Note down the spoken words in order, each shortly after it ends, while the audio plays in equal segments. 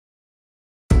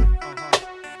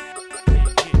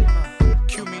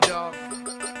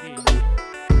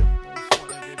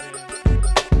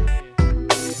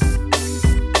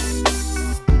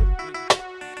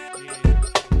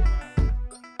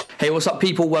What's up,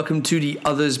 people? Welcome to the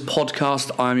Others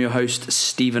podcast. I'm your host,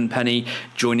 Stephen Penny.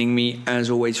 Joining me, as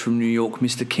always, from New York,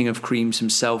 Mr. King of Creams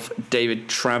himself, David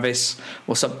Travis.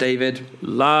 What's up, David?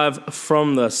 Live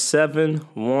from the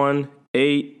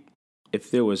 718,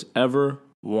 if there was ever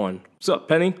one. What's up,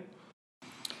 Penny?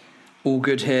 All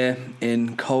good here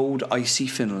in cold, icy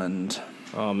Finland.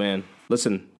 Oh, man.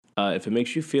 Listen, if it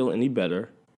makes you feel any better,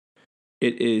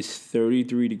 it is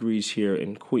 33 degrees here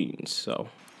in Queens, so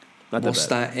not that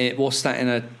bad. What's that in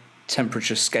a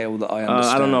temperature scale that I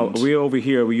understand? I don't know. We over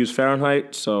here, we use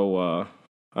Fahrenheit, so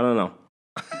I don't know.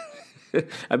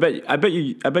 I bet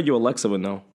you Alexa would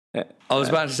know. I was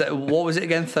about to say, what was it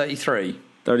again? 33?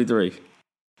 33.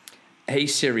 Hey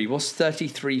Siri, what's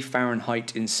 33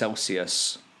 Fahrenheit in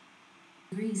Celsius?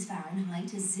 Degrees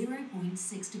Fahrenheit is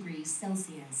 0.6 degrees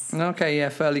Celsius. Okay, yeah,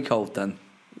 fairly cold then.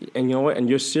 And you know what? And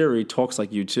your Siri talks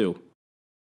like you too.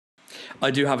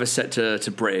 I do have it set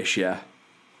to British, yeah.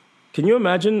 Can you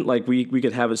imagine, like, we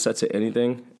could have it set to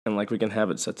anything, and, like, we can have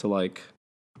it set to, like,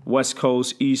 West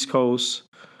Coast, East Coast,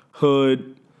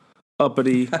 Hood,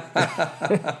 Uppity.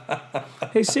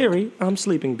 Hey, Siri, I'm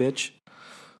sleeping, bitch.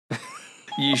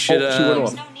 You should...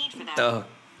 There's no need for that.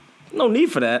 No need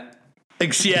for that.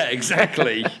 Yeah,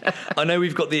 exactly. I know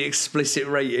we've got the explicit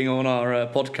rating on our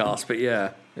podcast, but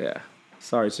yeah. Yeah.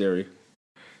 Sorry, Siri.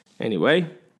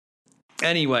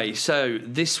 Anyway, so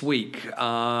this week,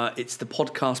 it's the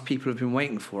podcast people have been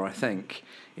waiting for, I think.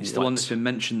 It's the one that's been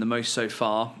mentioned the most so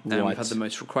far, and we've had the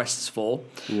most requests for.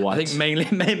 What? I think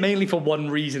mainly for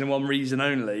one reason and one reason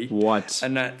only. What?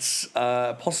 And that's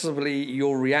possibly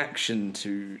your reaction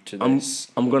to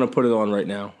this. I'm going to put it on right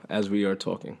now as we are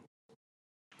talking.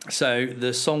 So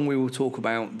the song we will talk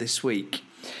about this week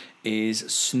is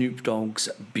Snoop Dogg's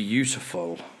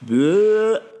Beautiful.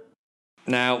 Bleh.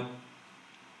 Now,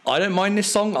 I don't mind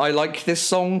this song. I like this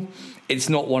song. It's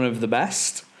not one of the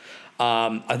best.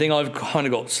 I think I've kind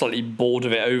of got slightly bored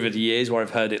of it over the years where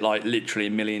I've heard it like literally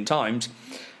a million times.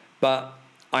 But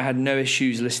I had no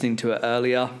issues listening to it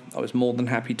earlier. I was more than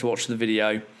happy to watch the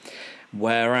video.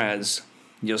 Whereas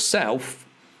yourself,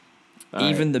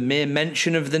 even the mere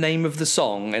mention of the name of the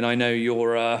song, and I know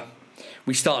you're...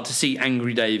 we start to see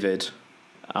Angry David.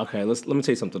 Okay, let me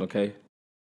tell you something. Okay,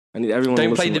 I need everyone.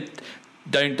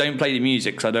 Don't play the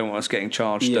music because I don't want us getting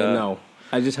charged. Yeah, no.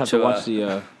 I just have to watch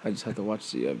the. I just have to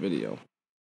watch the video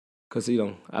because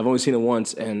I've only seen it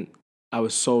once and I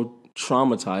was so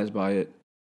traumatized by it.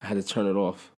 I had to turn it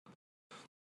off.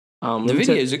 The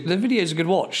video is a good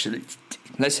watch.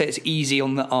 Let's say it's easy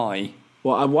on the eye.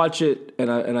 Well, I watch it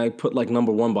and I put like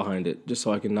number 1 behind it just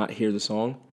so I can not hear the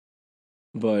song.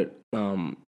 But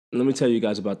let me tell you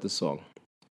guys about this song.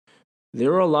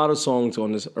 There are a lot of songs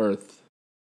on this earth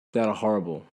that are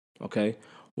horrible, okay?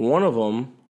 One of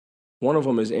them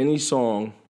is any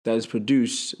song that is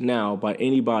produced now by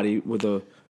anybody with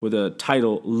a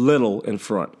title Little in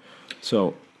front.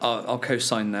 So I'll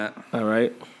co-sign that. All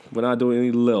right? We're not doing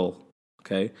any Lil,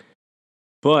 okay?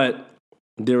 But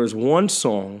there is one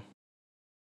song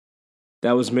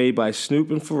that was made by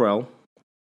Snoop and Pharrell.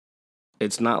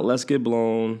 It's not Let's Get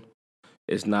Blown.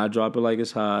 It's not Drop It Like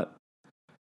It's Hot.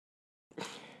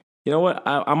 You know what?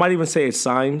 I might even say it's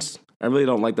Signs. I really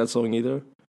don't like that song either.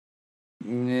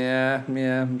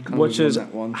 Yeah. Which is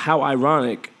how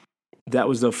ironic. That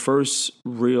was the first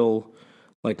real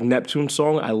like Neptune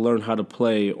song I learned how to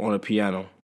play on a piano.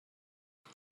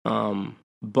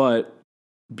 But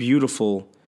Beautiful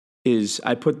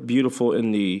I put Beautiful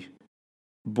in the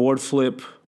board flip,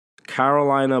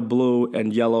 Carolina blue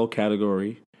and yellow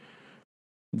category.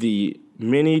 The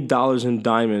many dollars and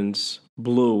diamonds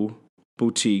blue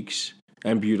boutiques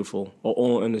and Beautiful are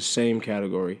all in the same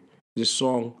category. This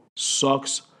song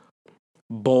sucks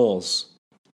balls.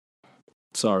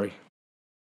 Sorry.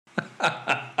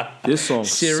 This song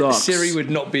sucks. Siri would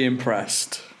not be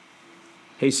impressed.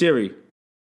 Hey Siri,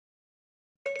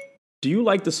 do you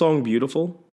like the song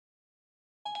Beautiful?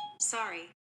 Sorry,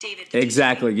 David.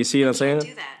 Exactly. You see what I'm saying?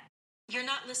 Do that. You're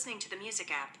not listening to the music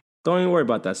app. Don't even worry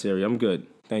about that, Siri. I'm good.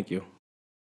 Thank you.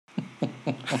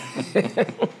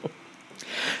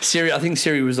 Siri, I think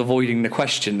Siri was avoiding the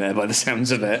question there by the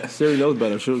sounds of it. Siri knows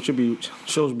better.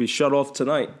 She'll be shut off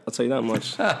tonight. I'll tell you that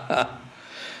much.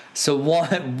 So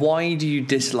why do you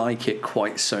dislike it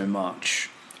quite so much?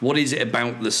 What is it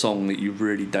about the song that you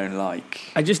really don't like?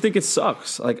 I just think it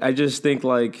sucks. I just think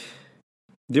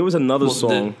there was another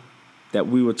song that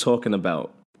we were talking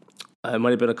about. It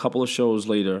might have been a couple of shows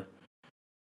later.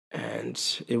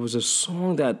 And it was a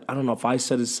song that, I don't know if I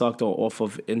said it sucked or off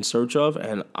of In Search Of,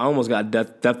 and I almost got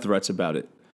death threats about it.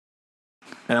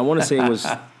 And I want to say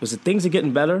was it Things Are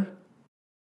Getting Better?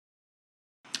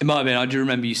 It might have been. I do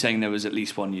remember you saying there was at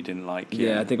least one you didn't like.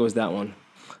 Yeah, I think it was that one.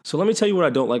 So let me tell you what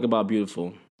I don't like about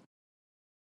Beautiful.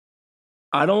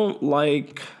 I don't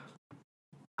like...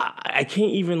 I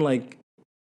can't even, like...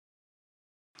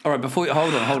 All right, before you...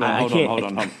 Hold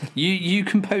on. You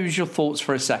compose your thoughts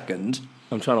for a second.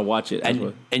 I'm trying to watch it.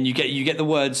 And you get the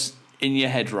words in your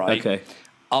head right. Okay.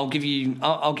 I'll give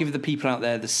the people out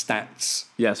there the stats.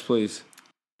 Yes, please.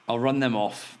 I'll run them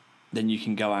off, then you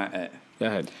can go at it. Go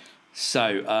ahead.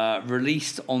 So,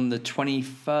 released on the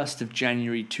 21st of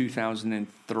January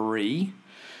 2003.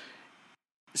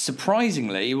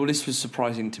 Surprisingly, well, this was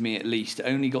surprising to me at least,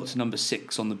 only got to number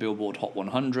 6 on the Billboard Hot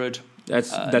 100.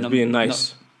 That's being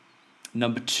nice.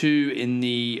 Number 2 in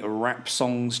the rap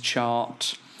songs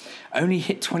chart. Only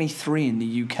hit 23 in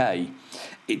the UK.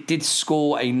 It did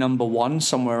score a number 1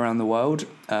 somewhere around the world.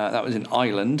 That was in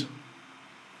Ireland.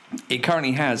 It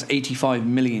currently has 85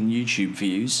 million YouTube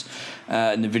views,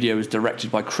 and the video was directed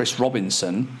by Chris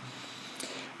Robinson.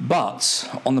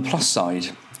 But on the plus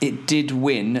side, it did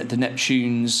win the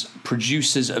Neptune's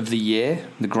Producers of the Year,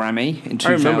 the Grammy, in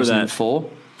 2004. I remember that.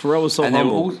 Pharrell was so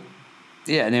humble.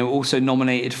 And they were also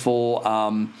nominated for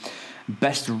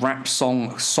Best Rap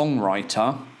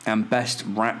Songwriter and Best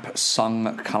Rap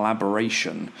Sung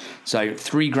Collaboration. So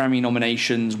 3 Grammy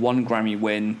nominations, 1 Grammy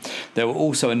win. There were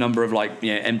also a number of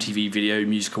MTV Video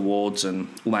Music Awards and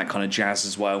all that kind of jazz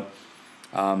as well.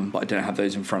 But I don't have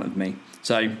those in front of me.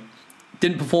 So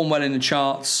didn't perform well in the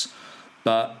charts,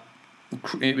 but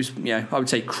it was, I would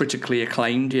say critically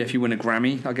acclaimed. Yeah, if you win a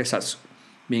Grammy, I guess that's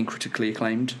being critically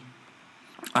acclaimed.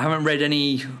 I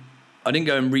didn't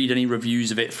go and read any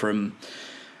reviews of it from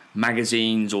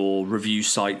magazines or review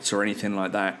sites or anything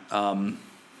like that.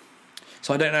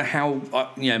 So I don't know how,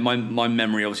 my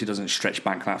memory obviously doesn't stretch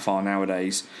back that far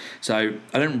nowadays. So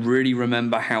I don't really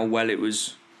remember how well it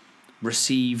was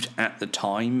received at the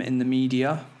time in the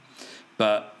media.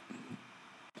 But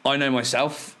I know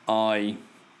myself, I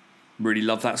really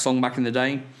loved that song back in the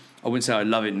day. I wouldn't say I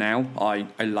love it now. I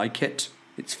like it.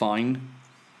 It's fine.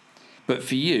 But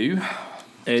for you,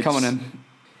 come on in.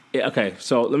 Yeah, okay,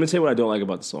 so let me tell you what I don't like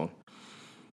about the song.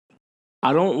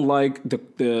 I don't like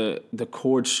the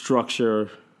chord structure.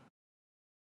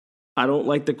 I don't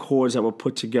like the chords that were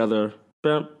put together.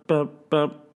 I mean,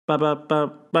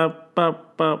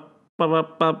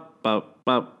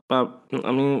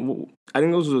 I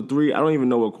think those are the 3. I don't even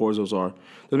know what chords those are.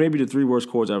 Those may be the 3 worst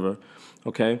chords ever.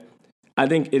 Okay, I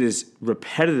think it is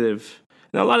repetitive.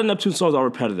 Now, a lot of Neptune songs are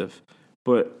repetitive,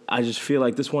 but I just feel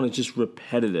like this one is just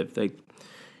repetitive. Like,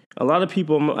 a lot of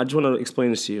people, I just want to explain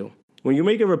this to you. When you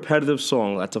make a repetitive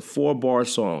song, that's a 4-bar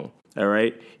song, all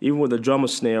right? Even with a drum or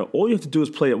snare, all you have to do is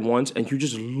play it once, and you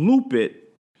just loop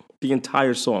it the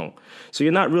entire song. So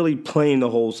you're not really playing the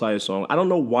whole entire song. I don't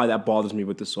know why that bothers me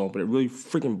with this song, but it really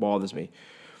freaking bothers me.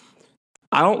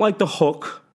 I don't like the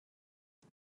hook.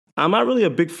 I'm not really a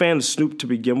big fan of Snoop to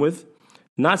begin with.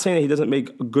 Not saying that he doesn't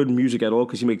make good music at all,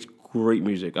 because he makes great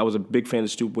music. I was a big fan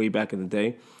of Snoop way back in the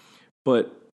day.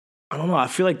 But I don't know. I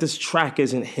feel like this track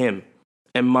isn't him,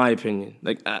 in my opinion.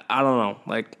 Like, I don't know.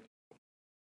 Like,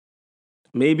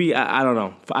 maybe, I don't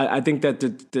know. I think that the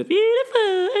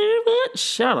beautiful,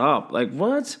 shut up. Like,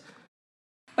 what?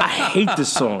 I hate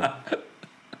this song.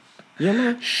 You're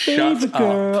my favorite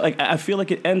girl. Like, I feel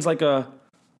like it ends like a,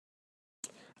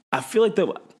 I feel like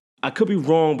I could be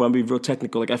wrong, but I'm being real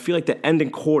technical. Like, I feel like the ending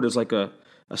chord is like a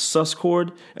sus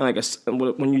chord. And like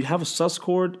when you have a sus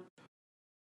chord,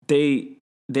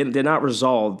 they're not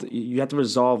resolved. You have to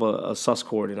resolve a sus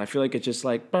chord, and I feel like it's just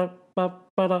like, like,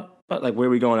 where are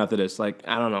we going after this? Like,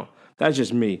 I don't know. That's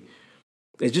just me.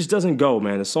 It just doesn't go,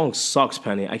 man. The song sucks,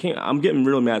 Penny. I'm getting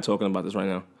real mad talking about this right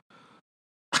now.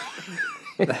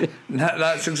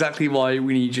 That's exactly why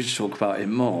we need you to talk about it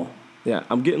more. Yeah,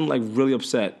 I'm getting like really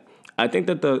upset. I think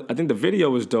the video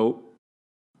was dope.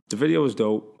 The video was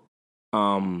dope.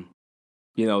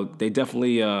 They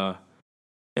definitely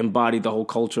embodied the whole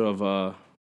culture of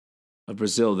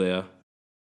Brazil there.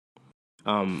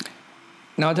 Now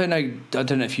I don't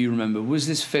know if you remember. Was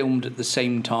this filmed at the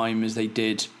same time as they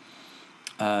did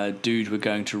Dude, We're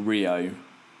Going to Rio,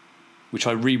 which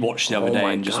I rewatched the other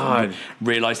day and just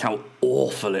realized how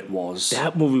awful it was.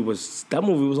 That movie was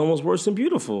almost worse than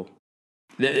Beautiful.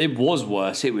 It was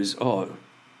worse. It was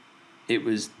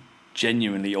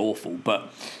genuinely awful.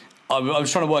 But I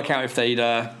was trying to work out if they'd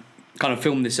kind of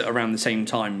filmed this around the same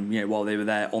time, while they were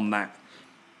there on that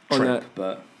trip.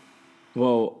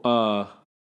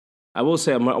 I will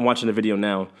say I'm watching the video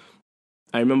now.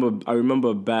 I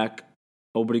remember back,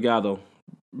 Obrigado,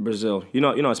 Brazil. You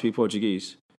know I speak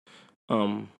Portuguese.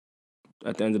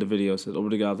 At the end of the video, it says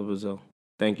Obrigado, Brazil.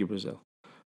 Thank you, Brazil.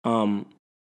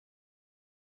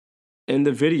 in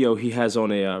the video, he has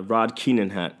on a Rod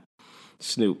Keenan hat.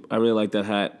 Snoop. I really like that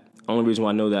hat. Only reason why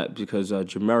I know that because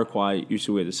Jamiroquai used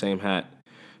to wear the same hat.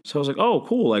 So I was like, oh,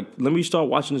 cool. Like, let me start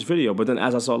watching this video. But then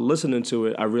as I started listening to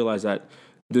it, I realized that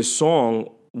this song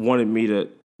wanted me to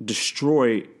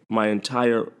destroy my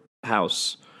entire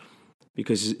house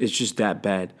because it's just that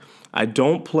bad. I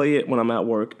don't play it when I'm at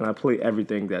work, and I play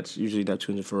everything that's usually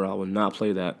Neptunes and Pharrell. I would not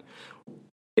play that.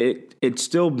 It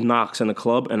still knocks in a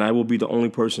club, and I will be the only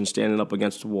person standing up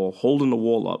against the wall, holding the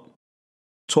wall up,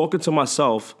 talking to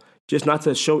myself, just not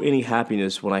to show any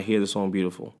happiness when I hear the song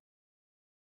Beautiful.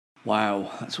 Wow,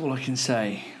 that's all I can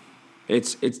say.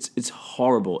 It's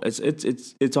horrible.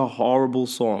 It's a horrible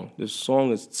song. This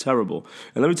song is terrible.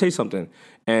 And let me tell you something.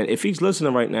 And if he's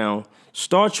listening right now,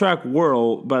 Star Trek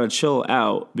World better chill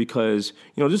out because,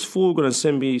 this fool gonna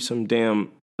send me some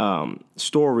damn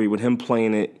story with him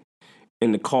playing it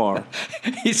in the car.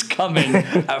 He's coming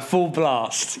at full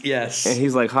blast, yes. And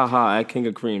he's like, haha, at King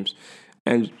of Creams.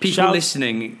 And people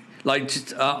listening,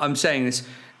 I'm saying this,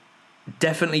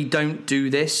 definitely don't do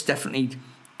this.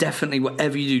 Definitely,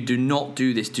 whatever you do not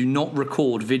do this. Do not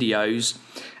record videos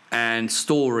and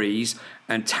stories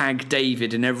and tag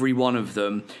David in every one of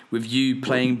them with you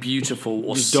playing Beautiful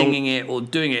or singing it or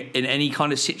doing it in any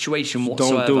kind of situation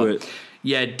whatsoever. Don't do it.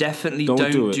 Yeah, definitely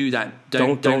don't do that.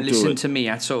 Don't listen to me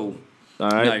at all. All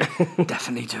right? No,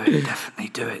 definitely do it. Definitely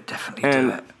do it. Definitely do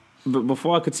it. But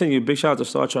before I continue, big shout out to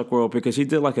Star Trek World because he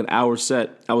did like an hour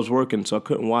set. I was working, so I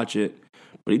couldn't watch it.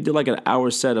 But he did like an hour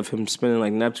set of him spinning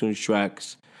like Neptune's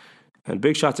tracks. And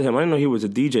big shout to him. I didn't know he was a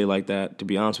DJ like that, to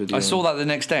be honest with you. I saw that the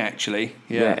next day, actually.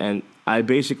 Yeah, and I've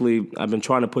been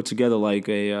trying to put together like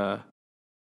an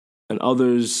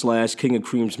Others / King of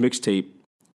Creams mixtape.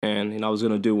 And I was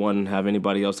going to do one and have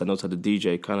anybody else that knows how to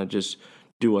DJ kind of just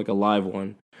do like a live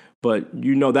one. But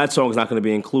that song is not going to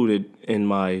be included in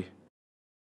my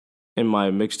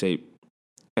mixtape.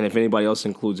 And if anybody else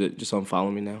includes it, just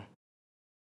unfollow me now.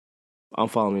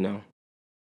 Unfollow me now.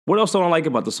 What else don't I like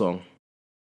about the song?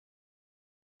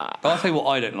 I'll tell you what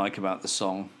I don't like about the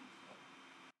song.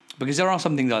 Because there are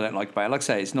some things I don't like about it. Like I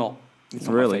say, it's not my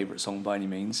favourite song by any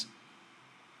means.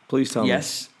 Please tell me.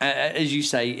 Yes, as you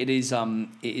say, it is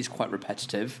quite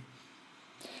repetitive.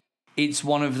 It's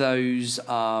one of those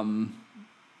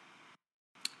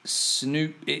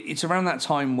Snoop. It's around that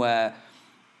time where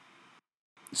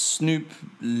Snoop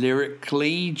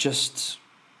lyrically just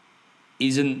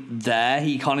isn't there.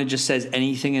 He kind of just says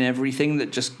anything and everything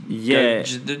that just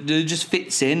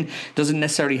fits in. Doesn't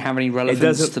necessarily have any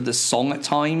relevance to the song at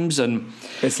times, and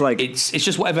it's like it's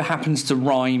just whatever happens to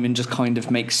rhyme and just kind of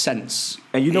makes sense.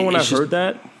 And when I heard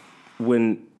that,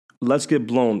 when Let's Get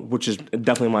Blown, which is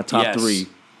definitely my top 3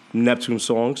 Neptune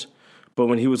songs, but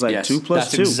when he was like 2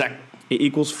 + 2 it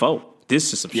equals 4.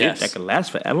 This is some shit that could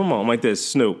last forever. I'm like this,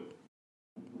 Snoop.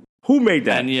 Who made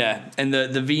that? And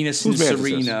the Venus and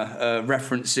Serena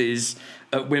references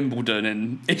at Wimbledon,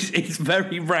 and it's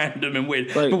very random and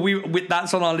weird. But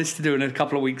that's on our list to do in a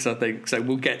couple of weeks, I think. So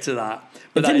we'll get to that.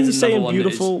 But didn't he say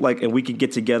Beautiful, and we could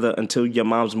get together until your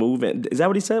mom's moving? Is that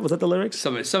what he said? Was that the lyrics?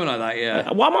 Something like that,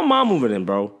 yeah. Why my mom moving in,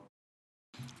 bro?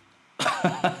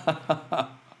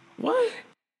 What?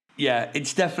 Yeah,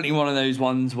 it's definitely one of those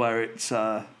ones where it's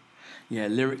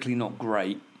lyrically not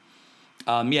great.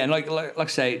 Like I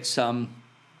say, it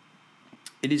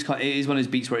is one of those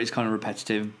beats where it's kind of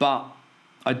repetitive, but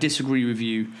I disagree with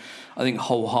you. I think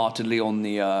wholeheartedly on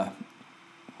the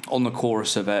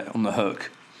chorus of it, on the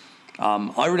hook.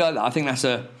 I really like that. I think that's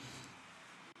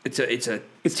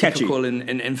it's typical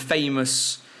and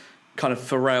famous kind of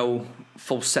Pharrell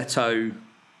falsetto,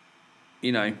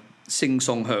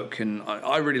 sing-song hook, and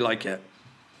I really like it.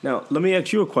 Now, let me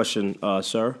ask you a question,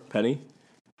 sir, Penny.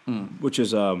 Which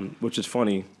is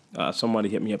funny. Somebody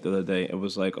hit me up the other day. It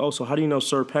was like, oh, so how do you know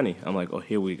Sir Penny? I'm like, oh,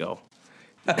 here we go.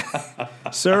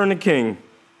 Sir and the King.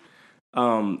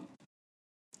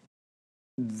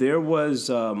 There was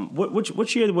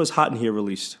which year was Hot in Here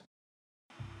released?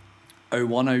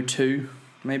 01, 02,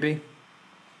 maybe.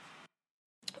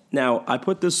 Now, I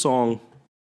put this song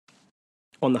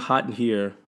on the Hot in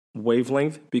Here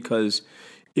wavelength because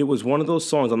it was one of those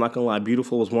songs, I'm not gonna lie,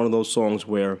 Beautiful was one of those songs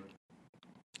where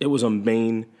it was a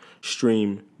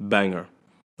mainstream banger,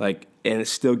 and it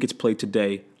still gets played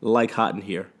today, like Hot in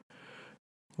Here.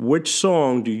 Which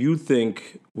song do you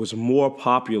think was more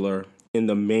popular in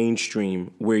the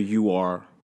mainstream where you are,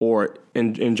 or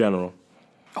in general?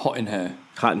 Hot in Here.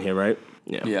 Hot in Here, right?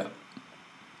 Yeah. Yeah.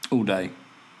 All day.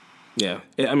 Yeah.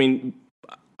 I mean,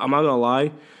 I'm not gonna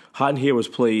lie, Hot in Here was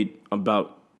played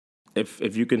about,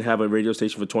 if you can have a radio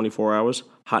station for 24 hours,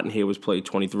 Hot in Here was played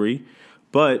 23,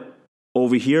 but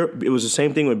over here, it was the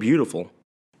same thing with Beautiful.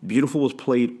 Beautiful was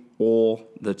played all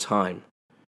the time.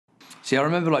 See, I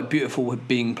remember like Beautiful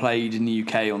being played in the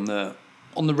UK on the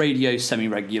radio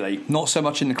semi-regularly, not so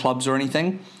much in the clubs or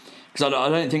anything, because I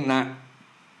don't think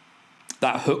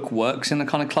that hook works in a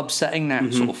kind of club setting,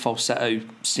 that sort of falsetto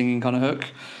singing kind of hook.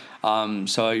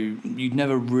 So you'd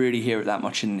never really hear it that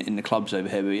much in the clubs over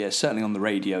here, but yeah, certainly on the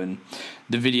radio. And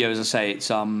the video, as I say, it's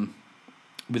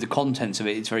with the contents of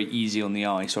it, it's very easy on the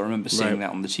eye. So I remember seeing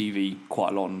that on the TV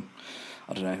quite a lot on,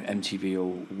 I don't know, MTV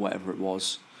or whatever it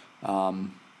was.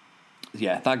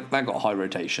 That got high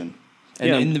rotation. And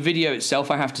in the video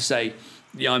itself, I have to say,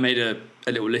 I made a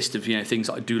little list of things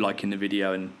that I do like in the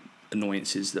video and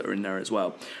annoyances that are in there as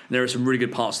well. And there are some really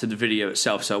good parts to the video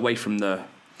itself. So away from the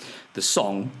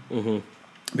song,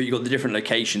 but you've got the different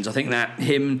locations. I think that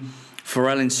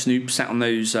Pharrell and Snoop sat on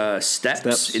those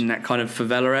steps in that kind of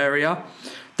favela area.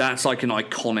 That's like an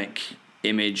iconic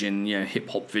image in hip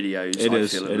hop videos. It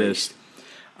is.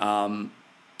 And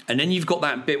then you've got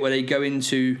that bit where they go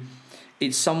into.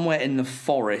 It's somewhere in the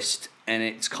forest, and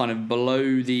it's kind of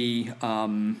below the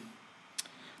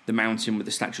mountain with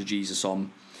the statue of Jesus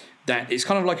on. That it's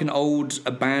kind of like an old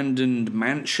abandoned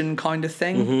mansion kind of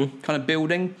thing, kind of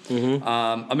building.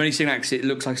 I'm only saying that because it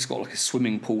looks like it's got like a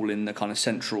swimming pool in the kind of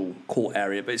central court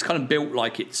area, but it's kind of built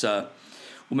like it's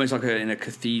almost like in a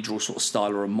cathedral sort of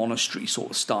style or a monastery sort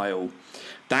of style.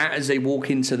 That as they walk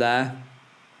into there,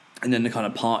 and then the kind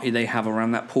of party they have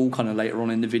around that pool kind of later on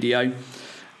in the video.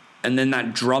 And then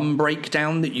that drum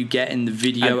breakdown that you get in the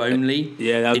video only.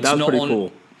 Yeah, that was pretty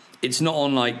cool. It's not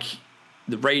on like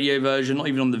the radio version, not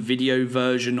even on the video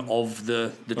version of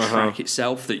the track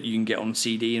itself that you can get on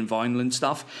CD and vinyl and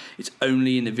stuff. It's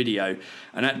only in the video.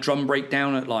 And that drum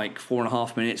breakdown at like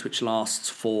 4.5 minutes, which lasts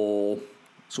for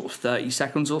sort of 30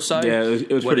 seconds or so. Yeah,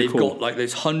 it was where pretty they've cool. got like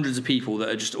there's hundreds of people that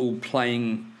are just all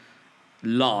playing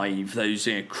live those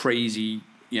crazy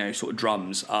sort of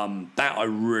drums. That I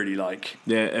really like.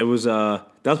 Yeah, it was.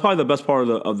 That's probably the best part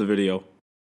of the video.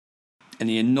 And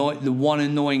the one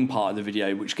annoying part of the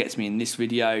video, which gets me in this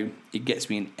video, it gets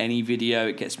me in any video,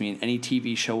 it gets me in any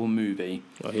TV show or movie.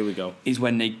 Oh, here we go. Is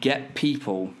when they get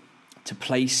people to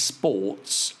play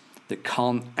sports that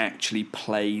can't actually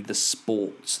play the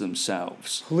sports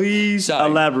themselves. Please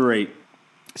elaborate.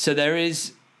 So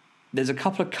there's a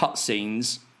couple of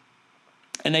cutscenes.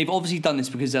 And they've obviously done this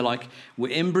because they're like,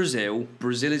 we're in Brazil.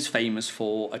 Brazil is famous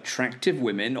for attractive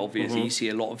women. Obviously, you see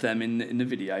a lot of them in the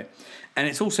video. And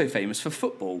it's also famous for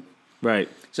football. Right.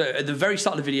 So at the very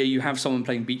start of the video, you have someone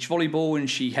playing beach volleyball and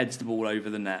she heads the ball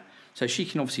over the net. So she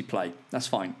can obviously play. That's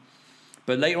fine.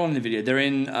 But later on in the video, they're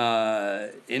in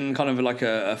kind of like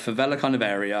a favela kind of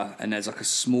area. And there's like a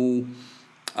small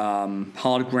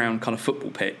hard ground kind of football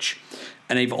pitch.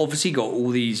 And they've obviously got all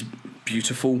these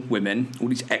beautiful women, all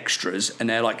these extras, and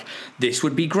they're like, this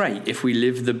would be great if we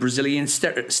live the Brazilian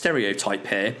stereotype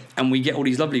here and we get all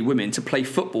these lovely women to play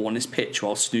football on this pitch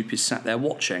while Snoop is sat there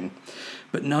watching.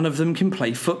 But none of them can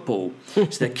play football. So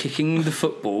they're kicking the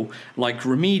football like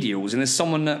remedials. And as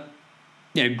someone that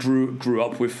grew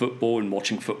up with football and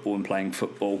watching football and playing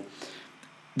football,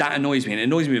 that annoys me. And it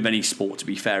annoys me with any sport, to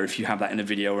be fair, if you have that in a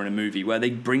video or in a movie where they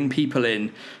bring people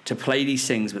in to play these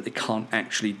things but they can't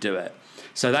actually do it.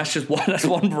 So that's just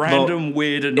one random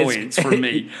weird annoyance from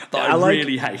me that I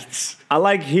really hate. I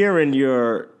like hearing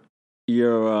your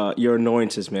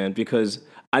annoyances, man, because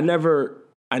I never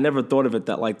thought of it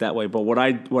that way. But what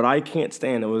I can't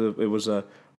stand, it was a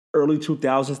early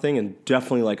 2000s thing, and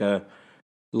definitely like a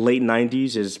late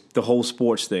 90s, is the whole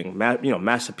sports thing.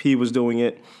 Master P was doing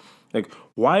it. Like,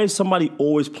 why is somebody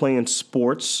always playing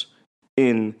sports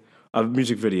in a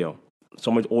music video?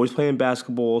 Somebody's always playing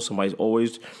basketball. Somebody's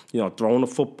always, throwing a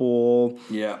football.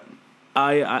 Yeah,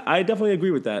 I definitely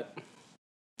agree with that.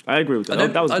 I agree with that.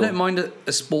 I don't mind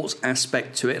a sports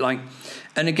aspect to it. Like,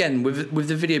 and again, with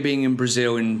the video being in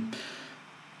Brazil and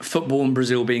football and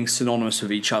Brazil being synonymous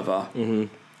with each other,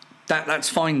 that's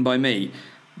fine by me.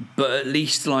 But at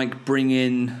least like bring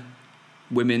in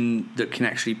women that can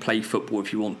actually play football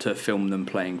if you want to film them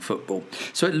playing football.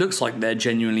 So it looks like they're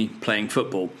genuinely playing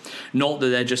football. Not that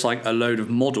they're just like a load of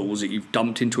models that you've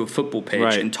dumped into a football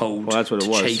pitch and told to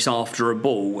chase after a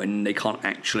ball and they can't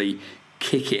actually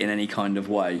kick it in any kind of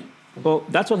way. Well,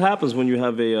 that's what happens when you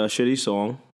have a shitty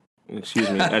song. Excuse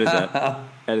me, edit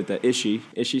that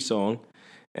ishy song.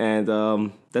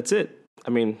 And that's it. I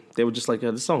mean, they were just like,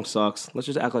 this song sucks. Let's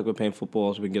just act like we're playing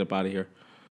football so we can get up out of here.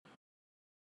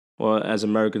 Or as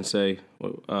Americans say,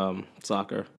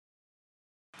 soccer.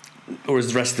 Or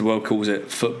as the rest of the world calls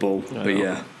it, football.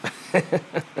 Yeah.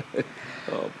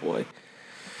 Oh, boy.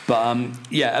 But,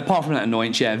 apart from that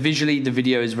annoyance, visually the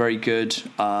video is very good.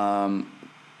 All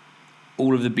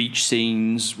all of the beach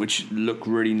scenes, which look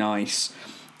really nice.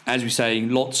 As we say,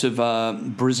 lots of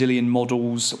Brazilian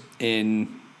models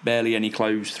in barely any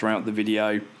clothes throughout the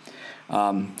video.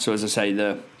 So as I say,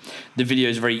 the video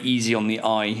is very easy on the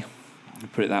eye,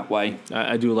 put it that way.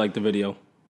 I do like the video.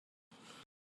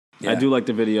 Yeah. I do like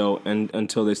the video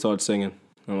until they start singing.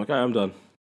 I'm like, all right, I'm done.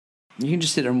 You can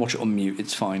just sit there and watch it on mute.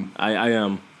 It's fine. I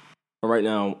am. But right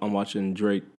now, I'm watching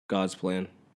Drake, God's Plan.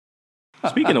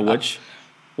 Speaking of which,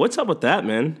 what's up with that,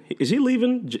 man? Is he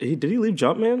leaving? Did he leave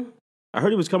Jumpman? I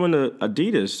heard he was coming to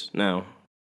Adidas now.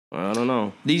 I don't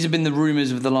know. These have been the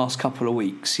rumors of the last couple of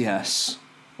weeks, yes.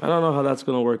 I don't know how that's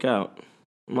going to work out.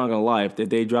 I'm not going to lie. If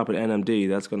they drop an NMD,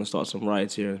 that's going to start some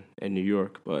riots here in New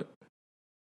York. But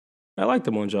I like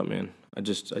them on Jumpman. I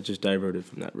just diverted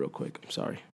from that real quick. I'm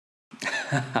sorry.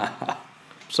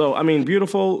 So, I mean,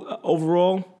 beautiful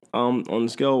overall. On the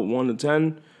scale 1 to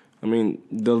 10, I mean,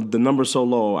 the number's so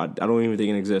low, I don't even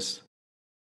think it exists.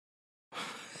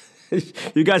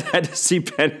 You guys had to see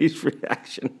Penny's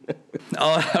reaction.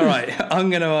 Oh, all right. I'm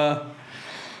going to...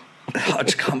 I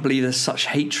just can't believe there's such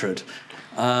hatred.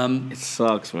 It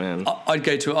sucks, man. I'd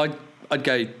go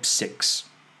 6.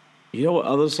 You know what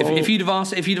other song? If you'd have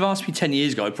asked me 10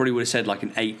 years ago, I probably would have said like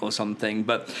an 8 or something.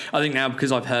 But I think now,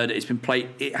 because I've heard it has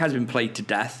been played to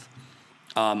death.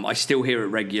 I still hear it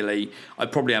regularly. I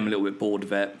probably am a little bit bored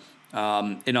of it.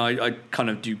 And I kind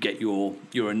of do get your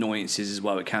annoyances as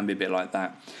well. It can be a bit like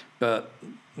that. But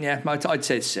yeah, I'd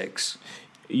say it's 6.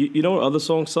 You know what other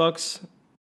song sucks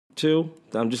too?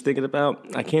 That I'm just thinking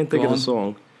about. I can't think of the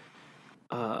song.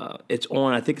 It's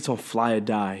on. I think it's on Fly or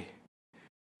Die,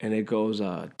 and it goes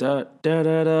da da da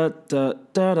da da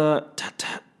da da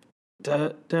da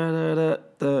da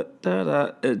da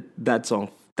da. That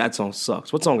song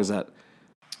sucks. What song is that?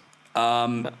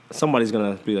 Somebody's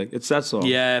gonna be like, it's that song.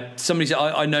 Yeah,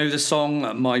 I know the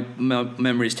song. My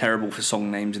memory is terrible for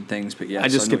song names and things, but yeah, I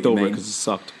just skipped over it because it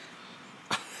sucked.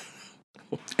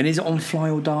 And is it on Fly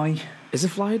or Die? Is it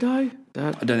Fly or Die?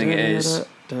 I don't think it is.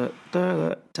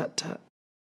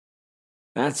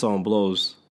 That song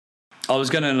blows. I was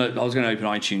gonna open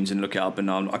iTunes and look it up, and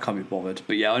I can't be bothered.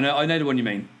 But yeah, I know the one you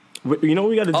mean. You know what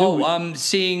we got to do?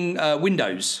 Seeing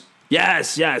Windows.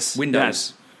 Yes, Windows.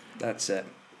 Yes. That's it.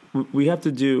 We have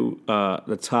to do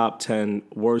the top 10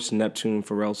 worst Neptune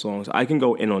Pharrell songs. I can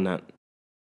go in on that.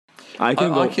 I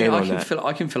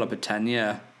can fill up a 10.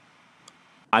 Yeah.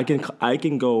 I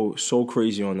can go so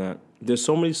crazy on that. There's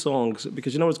so many songs,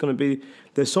 because you know what it's going to be?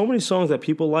 There's so many songs that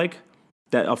people like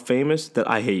that are famous that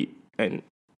I hate. And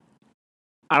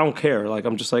I don't care. Like,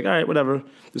 I'm just like, all right, whatever.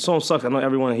 The song sucks. I know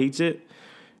everyone hates it,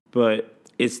 but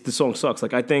the song sucks.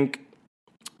 Like, I think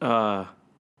a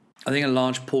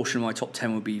large portion of my top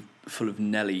 10 would be full of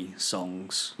Nelly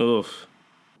songs. Oof.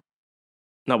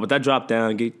 No, but that drop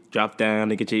down, and get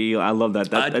your eel. I love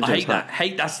that. I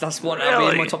hate that. That's what I'll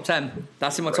be in my top 10.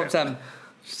 That's in my top 10.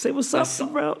 Say what's up,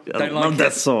 bro. Don't love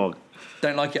that song.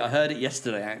 Don't like it. I heard it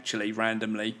yesterday, actually,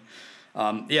 randomly.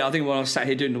 I think when I was sat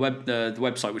here doing the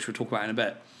website, which we'll talk about in a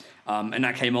bit, and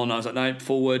that came on, I was like, no,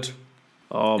 forward.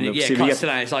 Oh, and it cuts to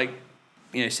that. It's like,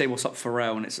 say what's up,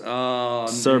 Pharrell, and it's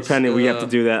Sir Penny, we have to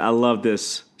do that. I love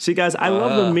this. See, guys, I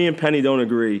love when me and Penny don't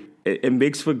agree. It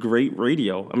makes for great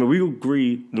radio. I mean, we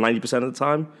agree 90% of the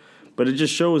time, but it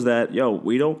just shows that,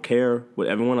 we don't care what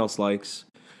everyone else likes.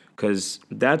 Because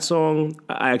that song,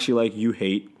 I actually like. You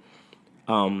Hate.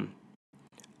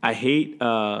 I hate.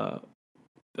 What's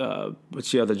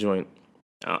the other joint?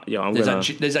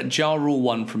 There's that Ja Rule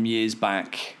one from years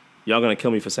back. Y'all gonna kill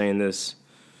me for saying this.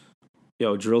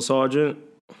 Drill Sergeant.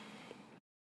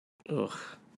 Ugh.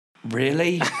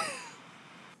 Really?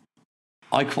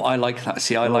 I like that.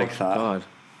 See, I like that. God.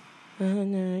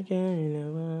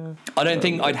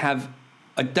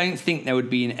 I don't think there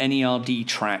would be an NERD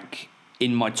track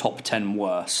in my top 10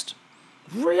 worst.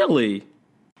 Really?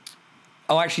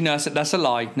 Oh, actually, no, that's a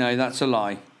lie. No, that's a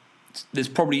lie. There's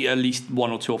probably at least one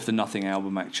or two off the Nothing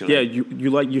album, actually. Yeah,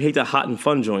 you hate that Hot and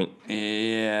Fun joint.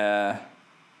 Yeah.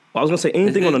 Well, I was gonna say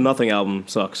anything on the Nothing album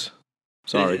sucks.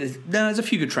 Sorry. There's a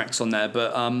few good tracks on there,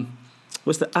 but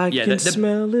what's the I can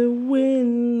smell it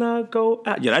when I go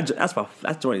out? Yeah,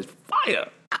 that joint is fire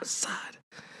outside.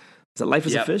 Is it Life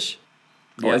is a Fish?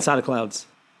 Or Inside the Clouds?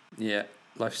 Yeah,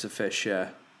 Life is a Fish. Yeah.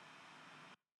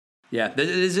 Yeah,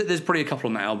 there's probably a couple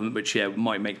on that album which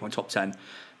might make my top 10.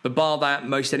 But bar that,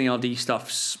 most NERD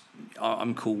stuffs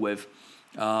I'm cool with.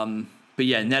 But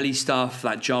yeah, Nelly stuff,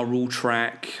 that Ja Rule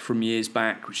track from years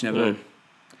back, which never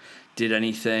did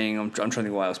anything. I'm trying to think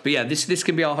of what else. But yeah, this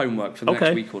can be our homework for the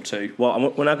next week or two.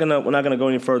 Well, we're not gonna go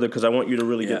any further because I want you to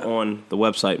really get on the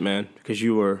website, man. Because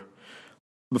you were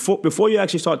before you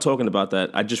actually start talking about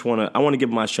that, I want to give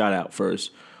my shout out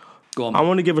first. Go on. I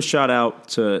want to give a shout out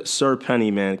to Sir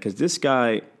Penny, man, because this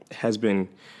guy has been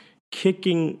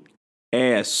kicking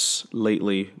ass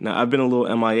lately. Now, I've been a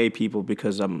little MIA, people,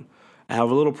 because I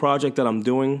have a little project that I'm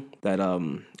doing that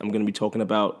I'm going to be talking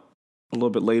about a little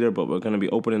bit later, but we're going to be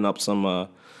opening up some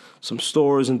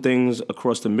stores and things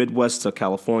across the Midwest to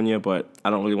California, but I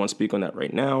don't really want to speak on that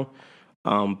right now.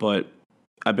 But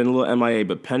I've been a little MIA,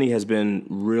 but Penny has been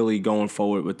really going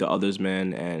forward with the others,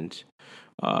 man, and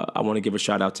I want to give a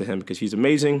shout out to him because he's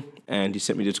amazing, and he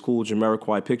sent me this cool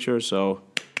Jamiroquai picture, so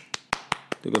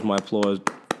there goes my applause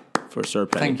for Sir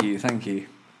Penny. Thank you.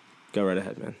 Go right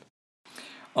ahead, man.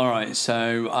 All right,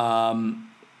 so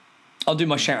I'll do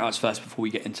my shout outs first before we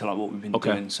get into like what we've been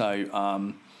doing.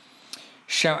 So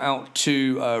shout out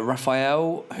to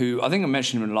Raphael, who I think I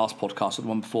mentioned him in the last podcast or the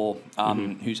one before,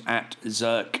 who's at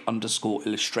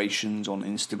Zerk_illustrations on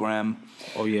Instagram.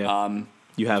 Oh yeah,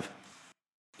 you have.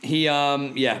 He,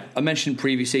 I mentioned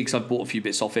previously because I've bought a few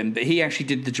bits off him, but he actually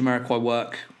did the Jamiroquai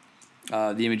work,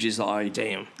 the images that I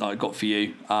got for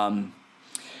you.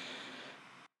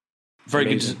 Very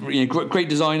amazing. Good, great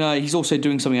designer. He's also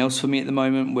doing something else for me at the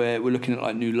moment where we're looking at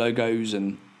like new logos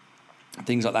and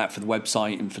things like that for the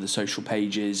website and for the social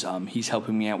pages. He's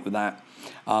helping me out with that.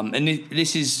 And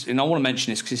this is, and I want to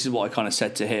mention this because this is what I kind of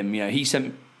said to him. You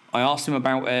know, I asked him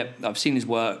about it. I've seen his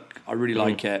work. I really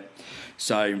like it.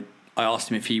 So I asked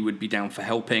him if he would be down for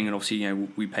helping, and obviously, you know,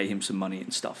 we pay him some money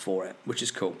and stuff for it, which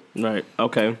is cool. Right.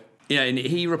 Okay. Yeah, and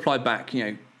he replied back, you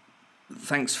know,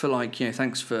 thanks for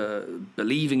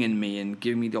believing in me and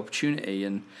giving me the opportunity.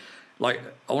 And like,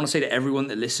 I want to say to everyone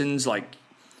that listens, like,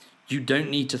 you don't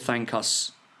need to thank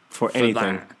us for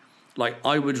anything. That. Like,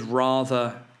 I would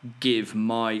rather give at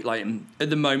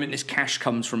the moment, this cash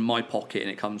comes from my pocket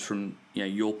and it comes from, you know,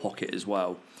 your pocket as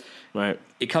well. Right.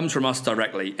 It comes from us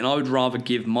directly, and I would rather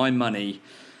give my money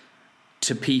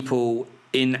to people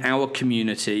in our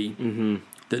community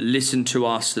that listen to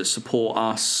us, that support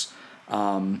us,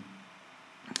 that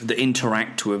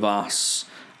interact with us,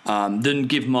 than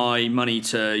give my money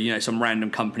to, you know, some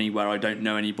random company where I don't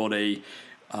know anybody.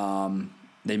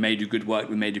 They may do good work,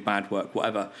 we may do bad work,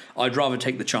 whatever. I'd rather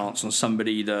take the chance on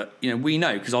somebody that, you know, we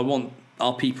know, because I want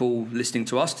our people listening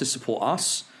to us to support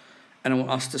us, and I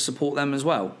want us to support them as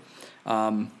well.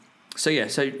 So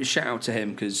shout out to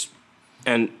him because,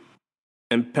 and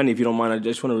Penny, if you don't mind, I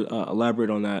just want to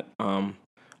elaborate on that. I'm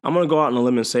going to go out on a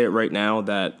limb and say it right now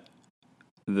that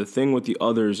the thing with the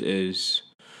others is,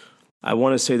 I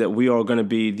want to say that we are going to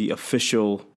be the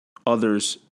official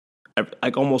others,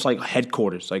 like almost like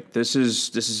headquarters. Like this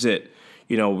is it.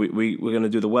 You know, we're going to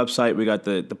do the website. We got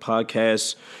the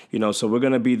podcast. You know, so we're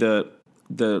going to be the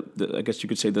I guess you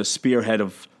could say the spearhead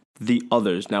of the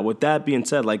others. Now, with that being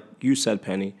said, like you said,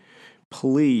 Penny,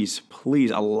 please,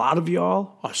 a lot of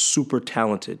y'all are super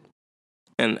talented.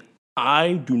 And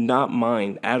I do not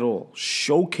mind at all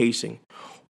showcasing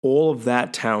all of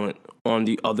that talent on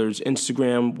the others'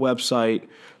 Instagram, website,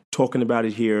 talking about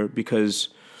it here, because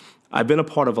I've been a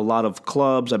part of a lot of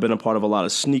clubs. I've been a part of a lot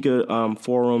of sneaker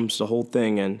forums, the whole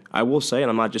thing. And I will say,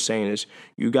 and I'm not just saying this,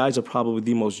 you guys are probably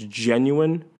the most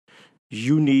genuine,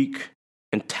 unique,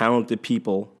 and talented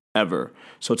people ever.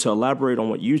 So to elaborate on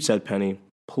what you said, Penny,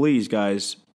 please,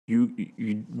 guys,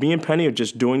 me and Penny are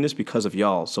just doing this because of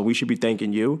y'all. So we should be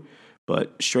thanking you.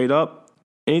 But straight up,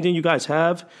 anything you guys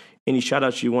have, any shout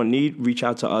outs you need, reach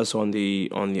out to us on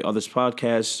the Others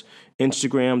Podcast,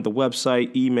 Instagram, the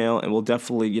website, email, and we'll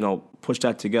definitely, you know, push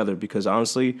that together, because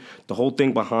honestly, the whole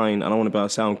thing behind, I don't want to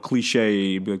sound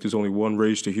cliche, be like there's only one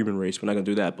race, the human race. We're not going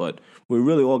to do that, but we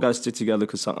really all got to stick together,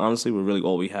 because honestly, we're really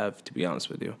all we have, to be honest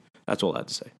with you. That's all I have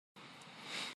to say.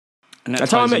 And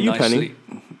that's how I met you, Penny.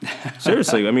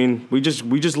 Seriously, I mean, we just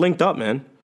linked up, man.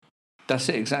 That's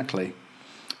it, exactly.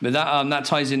 But that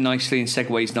ties in nicely and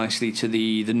segues nicely to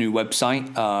the new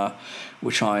website,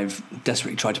 which I've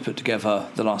desperately tried to put together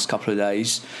the last couple of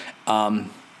days.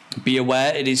 Be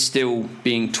aware it is still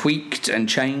being tweaked and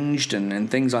changed and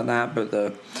things like that, but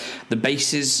the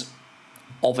basis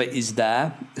of it is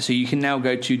there. So you can now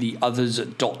go to the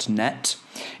others.net.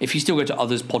 If you still go to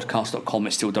otherspodcast.com,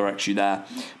 it still directs you there.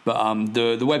 But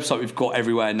the website we've got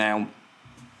everywhere now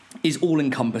is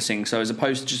all-encompassing. So as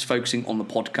opposed to just focusing on the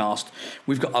podcast,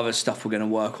 we've got other stuff we're going to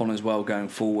work on as well going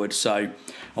forward. So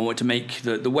I want to make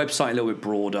the website a little bit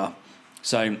broader.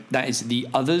 So that is the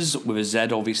others, with a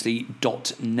Z obviously,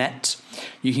 .net.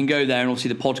 You can go there, and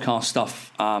obviously the podcast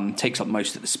stuff takes up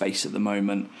most of the space at the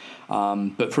moment.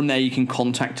 But from there you can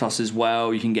contact us as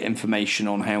well. You can get information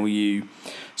on how you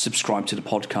subscribe to the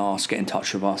podcast, get in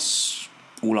touch with us,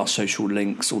 all our social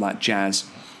links, all that jazz.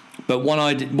 But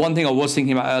one thing I was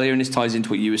thinking about earlier, and this ties into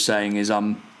what you were saying, is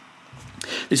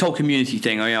this whole community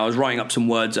thing. I was writing up some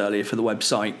words earlier for the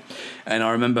website, and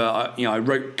I remember I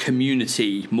wrote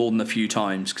community more than a few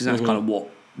times because that's kind of what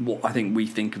I think we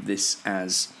think of this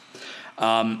as.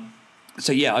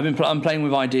 So yeah, I'm playing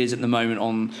with ideas at the moment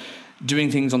on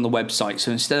doing things on the website.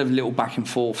 So instead of little back and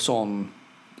forths on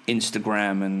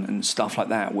Instagram and stuff like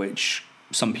that, which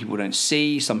some people don't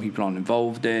see, some people aren't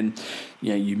involved in,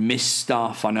 you miss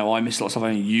stuff. I know I miss a lot of stuff.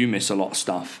 I know you miss a lot of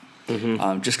stuff,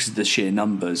 just because of the sheer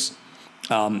numbers.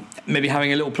 Maybe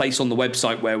having a little place on the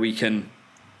website where we can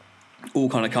all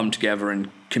kind of come together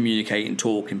and communicate and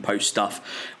talk and post stuff,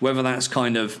 whether that's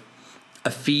kind of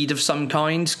a feed of some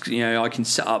kind. I can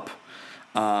set up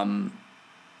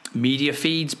media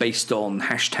feeds based on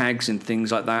hashtags and things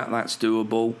like that. That's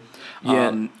doable.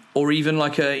 Yeah. Or even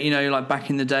like like back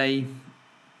in the day,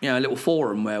 a little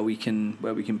forum where we can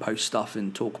post stuff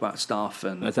and talk about stuff.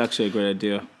 And that's actually a great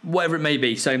idea. Whatever it may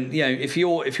be. So if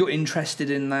you're interested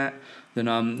in that,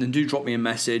 then do drop me a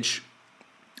message.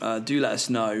 Do let us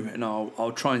know, and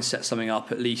I'll try and set something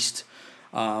up at least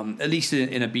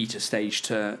in a beta stage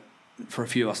for a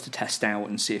few of us to test out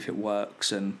and see if it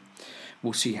works, and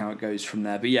we'll see how it goes from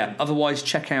there. But yeah, otherwise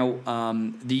check out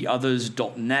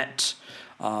theothers.net.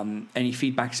 Any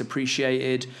feedback is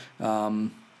appreciated.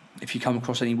 If you come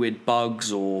across any weird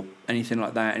bugs or anything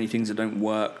like that, any things that don't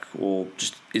work or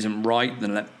just isn't right,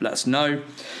 then let us know.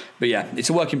 But yeah, it's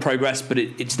a work in progress, but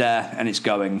it's there and it's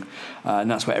going,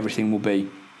 and that's where everything will be.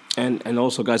 And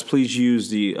also, guys, please use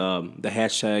the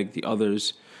hashtag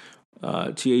theothers,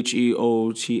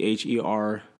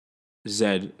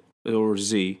 TheOtherZ or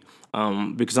Z,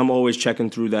 because I'm always checking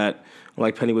through that.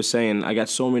 Like Penny was saying, I got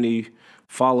so many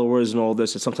followers and all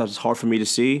this, and sometimes it's hard for me to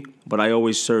see, but I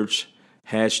always search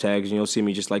hashtags, and you'll see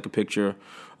me just like a picture,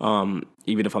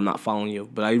 even if I'm not following you.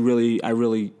 But I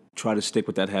really try to stick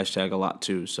with that hashtag a lot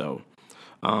too. So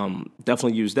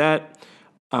definitely use that.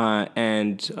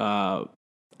 And I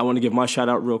want to give my shout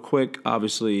out real quick.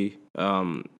 Obviously,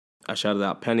 I shouted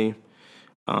out Penny.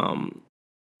 I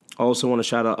also want to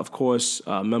shout out, of course,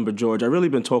 member George. I've really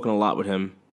been talking a lot with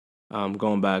him,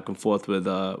 going back and forth with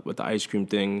the ice cream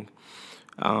thing.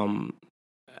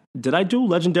 Did I do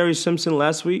Legendary Simpson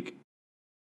last week?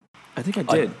 I think I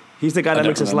did. He's the guy that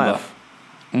makes us laugh.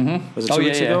 Mm-hmm. Was it 2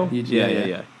 weeks ago?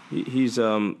 Yeah.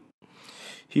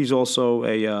 He's also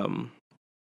an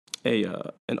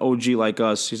OG like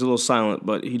us. He's a little silent,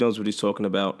 but he knows what he's talking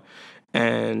about.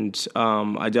 And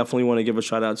I definitely want to give a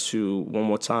shout out to, one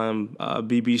more time,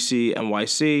 BBC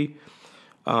NYC.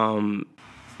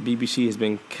 BBC has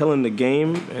been killing the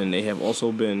game, and they have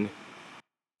also been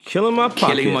killing my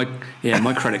pocket. Killing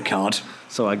my credit card.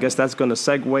 So I guess that's going to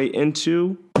segue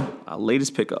into our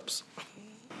latest pickups.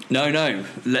 No.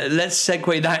 Let's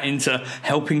segue that into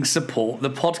helping support the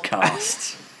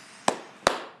podcast.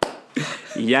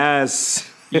 Yes.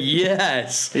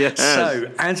 So,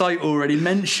 as I already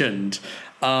mentioned,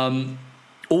 all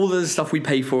the stuff we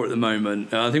pay for at the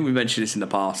moment, I think we mentioned this in the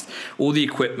past, all the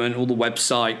equipment, all the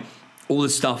website, all the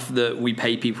stuff that we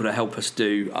pay people to help us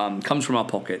do comes from our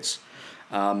pockets.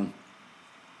 So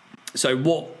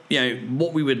what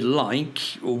we would like,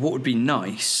 or what would be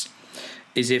nice,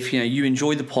 is if you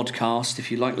enjoy the podcast,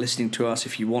 if you like listening to us,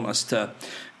 if you want us to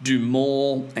do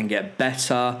more and get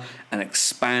better and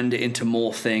expand it into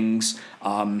more things,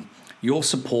 your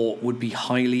support would be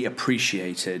highly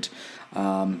appreciated.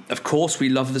 Of course, we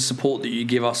love the support that you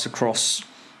give us across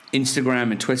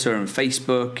Instagram and Twitter and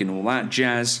Facebook and all that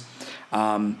jazz.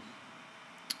 But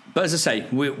as I say,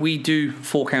 we do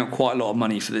fork out quite a lot of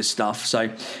money for this stuff. So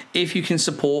if you can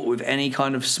support with any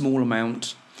kind of small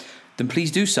amount, then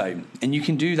please do so. And you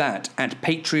can do that at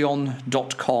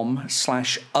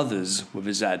patreon.com/others with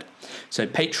a Z. So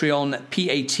Patreon,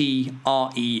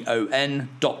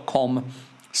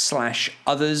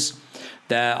 patreon.com/others.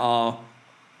 There are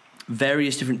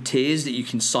various different tiers that you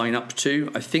can sign up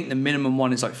to. I think the minimum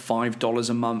one is like $5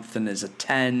 a month, and there's a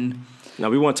 10. No,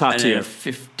 we want top tier. A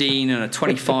 15 and a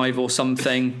 25 or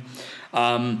something.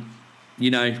 We're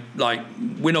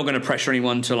not going to pressure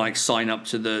anyone to sign up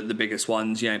to the biggest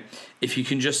ones. If you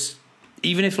can just,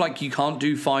 even if you can't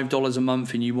do $5 a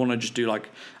month and you want to just do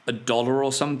 $1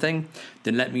 or something,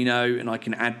 then let me know and I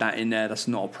can add that in there. That's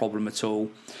not a problem at all.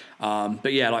 But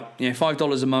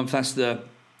 $5 a month, that's the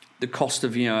cost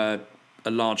of a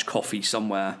large coffee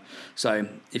somewhere. So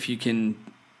if you can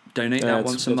donate that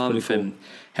once a month and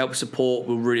help support,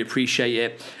 we'll really appreciate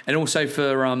it. And also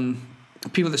for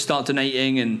people that start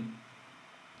donating, and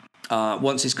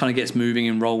once this kind of gets moving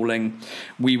and rolling,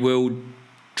 we will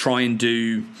try and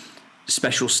do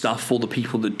special stuff for the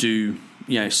people that do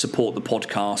support the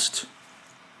podcast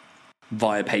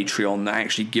via Patreon that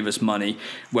actually give us money,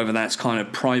 whether that's kind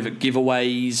of private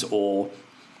giveaways or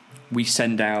we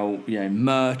send out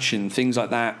merch and things like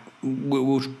that.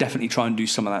 We'll definitely try and do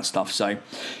some of that stuff. So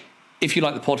if you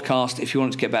like the podcast, if you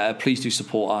want it to get better, please do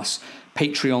support us.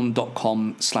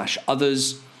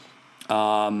 Patreon.com/others.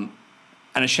 And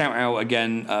a shout out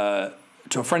again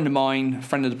to a friend of mine,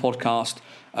 friend of the podcast,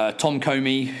 Tom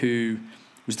Comey, who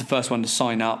was the first one to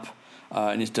sign up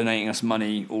and is donating us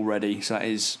money already. So that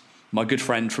is my good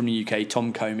friend from the UK,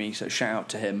 Tom Comey. So shout out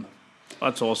to him.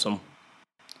 That's awesome.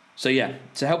 So yeah,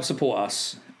 to help support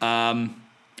us.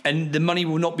 And the money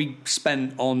will not be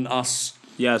spent on us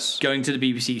going to the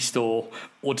BBC store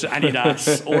or to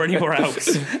Adidas or anywhere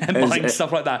else and buying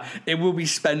stuff like that. It will be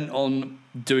spent on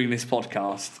doing this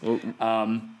podcast.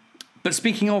 But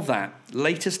speaking of that,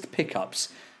 latest pickups.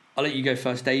 I'll let you go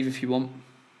first, Dave, if you want.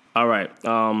 All right.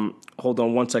 Hold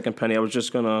on one second, Penny. I was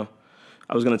gonna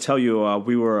tell you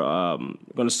we were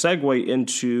gonna segue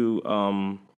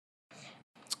into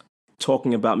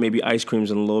talking about maybe ice creams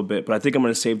in a little bit, but I think I'm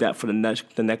gonna save that for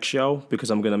the next show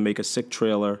because I'm gonna make a sick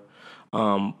trailer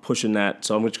pushing that.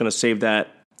 So I'm just gonna save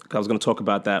that. I was gonna talk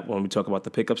about that when we talk about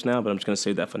the pickups now, but I'm just gonna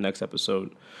save that for next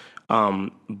episode.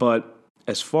 But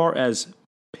as far as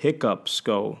pickups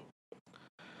go,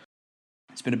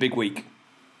 it's been a big week.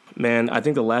 Man, I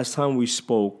think the last time we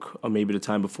spoke, or maybe the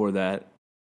time before that,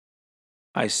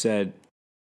 I said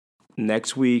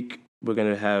next week we're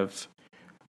going to have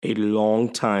a long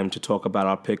time to talk about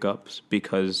our pickups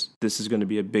because this is going to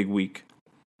be a big week.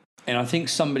 And I think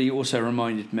somebody also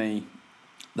reminded me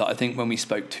that I think when we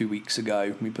spoke 2 weeks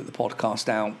ago, we put the podcast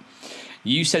out,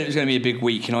 you said it was going to be a big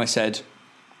week, and I said,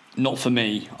 not for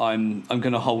me. I'm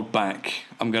going to hold back.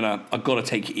 I've got to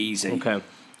take it easy. Okay.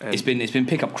 And it's been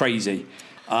pickup crazy.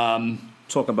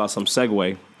 Talk about some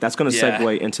segue. That's going to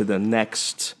segue into the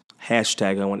next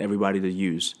hashtag I want everybody to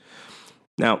use.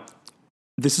 Now,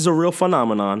 this is a real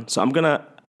phenomenon, so we're gonna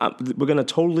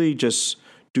totally just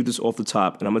do this off the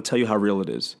top, and I'm gonna tell you how real it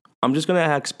is. I'm just gonna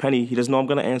ask Penny. He doesn't know I'm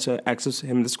gonna ask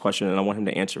him this question, and I want him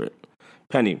to answer it.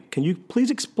 Penny, can you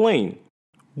please explain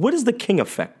what is the king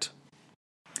effect?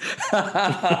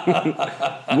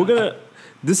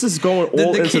 This is going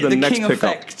all into the next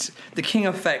pickup. The king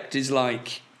effect is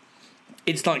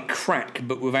it's like crack,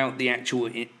 but without the actual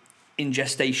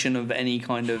ingestion of any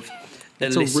kind of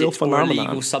illicit or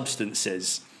illegal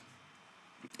substances.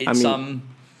 So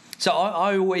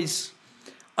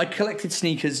I collected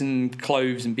sneakers and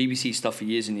clothes and BBC stuff for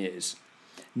years and years.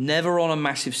 Never on a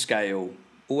massive scale.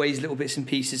 Always little bits and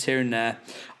pieces here and there.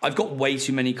 I've got way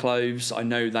too many clothes. I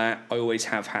know that. I always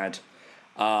have had.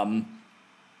 But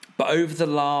over the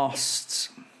last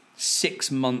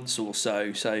 6 months or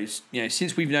so,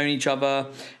 since we've known each other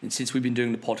and since we've been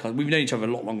doing the podcast, we've known each other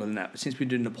a lot longer than that, but since we've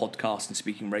been doing the podcast and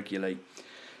speaking regularly,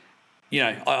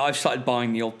 I've started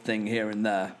buying the odd thing here and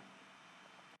there.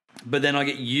 But then I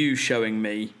get you showing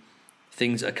me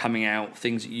things that are coming out,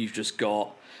 things that you've just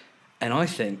got, and I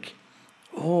think,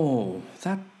 oh,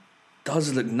 that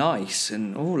does look nice,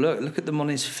 and oh, look at them on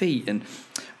his feet, and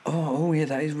oh yeah,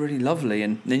 that is really lovely.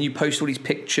 And then you post all these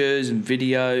pictures and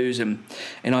videos,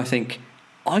 and I think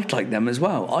I'd like them as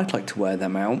well. I'd like to wear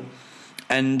them out.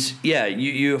 And yeah,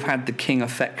 you have had the king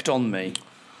effect on me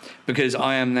because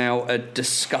I am now a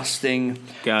disgusting,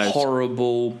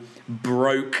 horrible,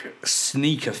 broke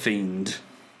sneaker fiend.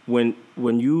 When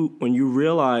you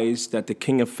realize that the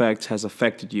king effect has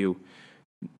affected you,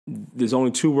 there's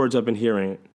only 2 words I've been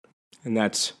hearing, and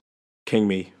that's king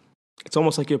me. It's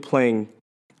almost like you're playing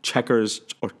checkers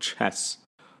or chess.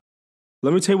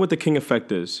 Let me tell you what the king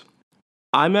effect is.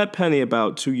 I met Penny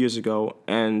about 2 years ago,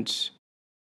 and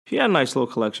he had a nice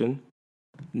little collection.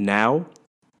 Now,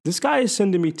 this guy is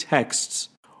sending me texts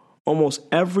almost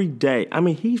every day. I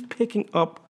mean, he's picking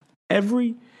up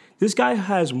this guy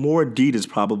has more Adidas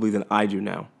probably than I do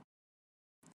now.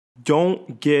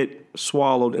 Don't get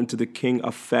swallowed into the king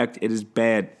effect. It is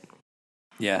bad.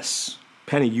 Yes.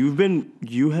 Penny,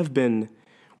 you have been.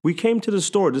 We came to the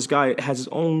store. This guy has his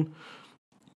own.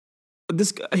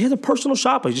 He has a personal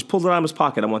shopper. He just pulled it out of his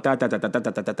pocket. I want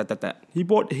that. He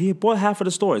bought half of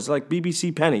the store. It's like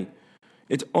BBC Penny.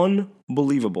 It's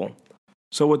unbelievable.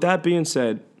 So with that being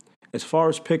said, as far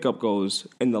as pickup goes,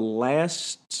 in the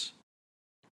last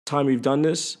time we've done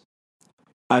this,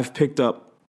 I've picked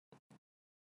up.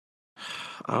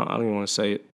 I don't even want to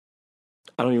say it.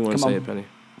 I don't even want to say it, Penny.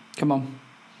 Come on.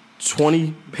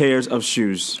 20 pairs of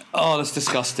shoes. Oh, that's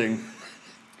disgusting.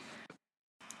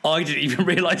 I didn't even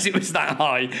realize it was that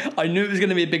high. I knew it was going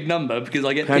to be a big number because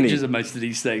I get pictures of most of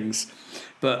these things.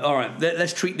 But all right,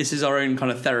 let's treat this as our own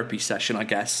kind of therapy session, I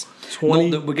guess.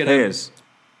 20 pairs.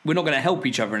 we're not going to help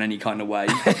each other in any kind of way.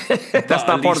 That's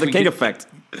not part of the king effect.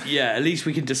 Yeah, at least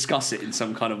we can discuss it in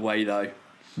some kind of way, though.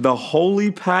 The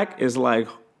holy pack is like,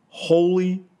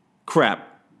 holy crap.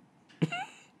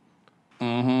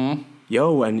 Mm-hmm.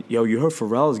 Yo, you heard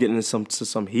Pharrell is getting into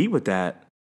some heat with that.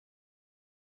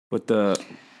 With the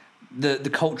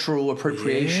cultural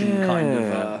appropriation kind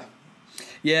of.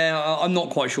 I'm not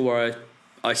quite sure where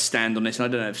I stand on this, and I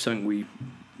don't know if it's something we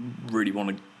really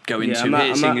want to go into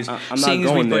here.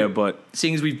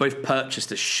 Seeing as we've both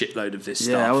purchased a shitload of this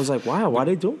stuff. Yeah, I was like, wow, why are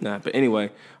they doing that? But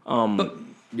anyway.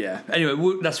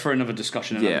 Anyway, that's for another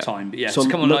discussion another time. But yeah, so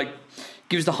come on,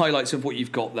 give us the highlights of what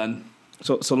you've got then.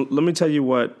 So let me tell you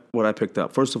what I picked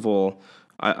up. First of all,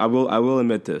 I will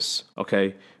admit this,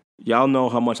 okay? Y'all know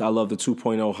how much I love the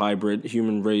 2.0 hybrid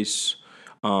human race,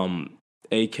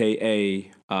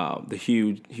 a.k.a. The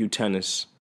Hue Tennis.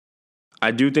 I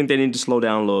do think they need to slow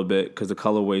down a little bit because the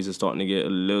colorways are starting to get a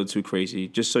little too crazy.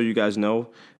 Just so you guys know,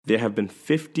 there have been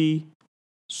 50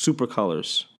 super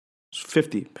colors.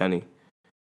 50, Penny.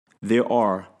 There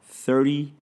are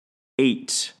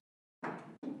 38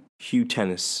 Hue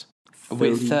Tennis.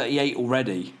 We're 38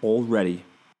 already? Already.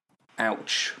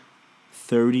 Ouch.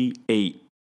 38.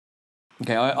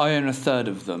 Okay, I own a third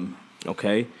of them.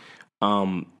 Okay.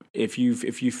 If you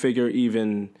figure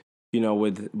even,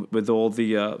 with all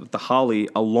the Holly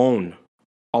alone,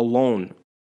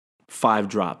 5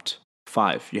 dropped.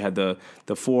 5. You had the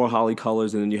 4 Holly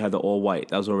colors, and then you had the all white.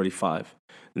 That was already 5.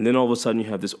 And then all of a sudden you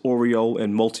have this Oreo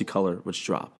and multicolor, which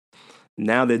drop.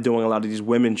 Now they're doing a lot of these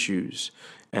women's shoes.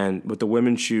 And with the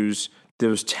women's shoes, there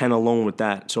was 10 alone with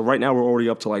that. So right now we're already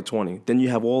up to like 20. Then you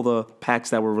have all the packs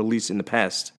that were released in the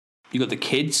past. You got the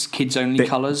kids only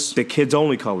colors. The kids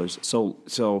only colors.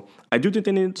 So I do think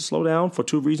they need to slow down for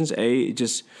 2 reasons. A, it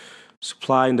just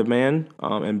supply and demand,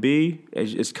 and B,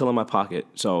 it's killing my pocket.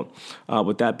 So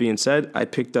with that being said, I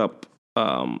picked up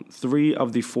 3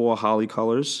 of the 4 Holly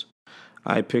colors.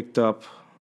 I picked up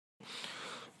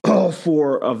all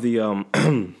 4 of the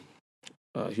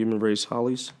human race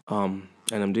Hollies,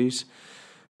 NMDs.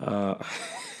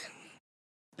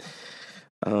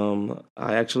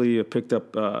 I actually picked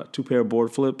up 2 pair of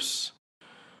board flips.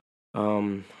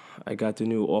 I got the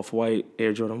new Off-White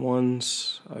Air Jordan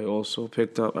 1s. I also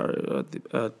picked up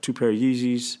 2 pair of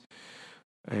Yeezys.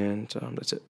 And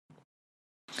that's it.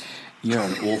 You're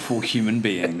an awful human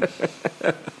being.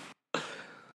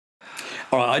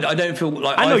 All right, I don't feel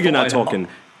like... I know you're not talking.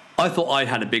 I thought I'd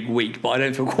had a big week, but I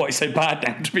don't feel quite so bad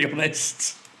now, to be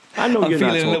honest. I know you're not talking.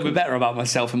 I'm feeling a little bit better about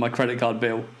myself and my credit card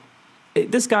bill.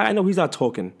 This guy, I know he's not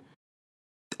talking.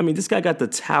 I mean, this guy got the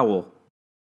towel.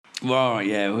 Well, all right,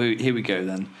 yeah, here we go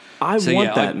then. I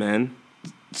want that, man.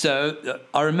 So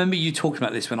I remember you talking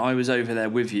about this when I was over there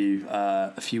with you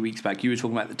a few weeks back. You were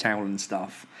talking about the towel and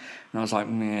stuff. And I was like,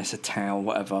 it's a towel,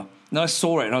 whatever. And I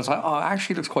saw it and I was like, it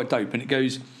actually looks quite dope. And it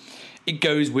goes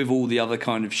with all the other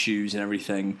kind of shoes and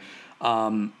everything.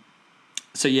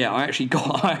 So yeah, I actually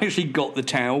got the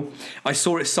towel. I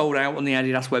saw it sold out on the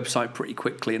Adidas website pretty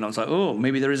quickly, and I was like, oh,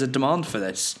 maybe there is a demand for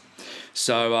this.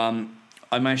 So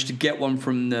I managed to get one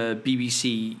from the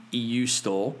BBC EU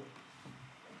store.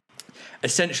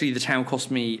 Essentially, the towel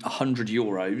cost me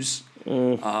 €100.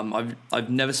 I've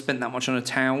never spent that much on a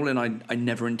towel, and I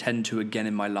never intend to again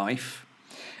in my life.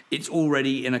 It's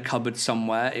already in a cupboard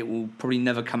somewhere. It will probably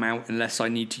never come out unless I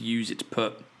need to use it to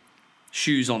put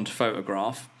shoes on to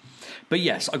photograph. But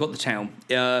yes, I got the towel.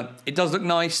 It does look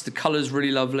nice. The colour's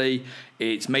really lovely.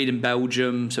 It's made in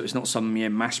Belgium, so it's not some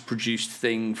mass-produced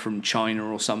thing from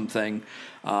China or something.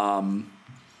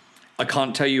 I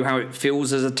can't tell you how it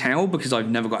feels as a towel because I've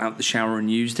never got out the shower and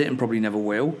used it and probably never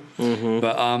will. Mm-hmm.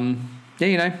 But,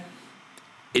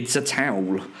 it's a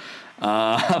towel.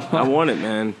 I want it,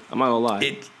 man. I'm not going to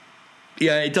lie.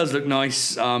 It does look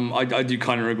nice. I do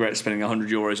kind of regret spending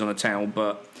 €100 on a towel,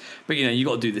 but you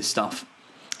got to do this stuff.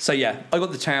 So yeah, I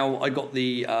got the towel. I got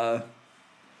the.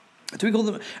 Do we call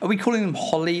them? Are we calling them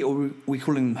Holly or are we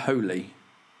calling them Holy?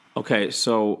 Okay,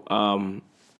 so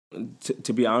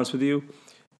to be honest with you,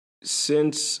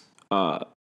 since the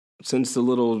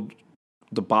little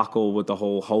debacle with the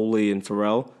whole Holy and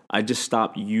Pharrell, I just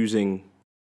stopped using.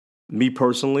 Me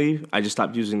personally, I just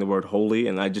stopped using the word Holy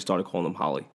and I just started calling them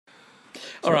Holly. So,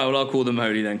 all right, well I'll call them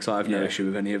Holy then because I have no issue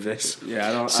with any of this.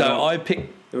 Yeah, I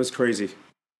picked. It was crazy.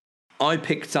 I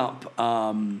picked up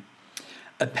a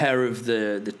pair of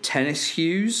the tennis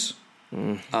hues.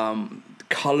 The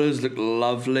colours look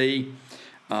lovely.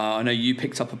 I know you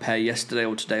picked up a pair yesterday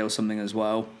or today or something as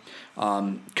well.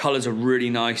 Colours are really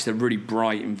nice. They're really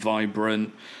bright and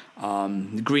vibrant.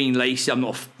 The green laces, I'm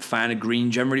not a fan of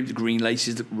green generally, but the green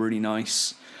laces look really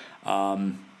nice.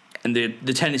 And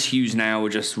the tennis hues now are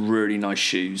just really nice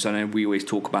shoes. I know we always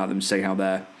talk about them, say how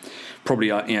they're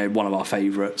probably one of our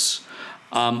favourites.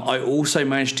 I also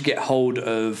managed to get hold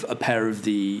of a pair of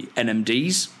the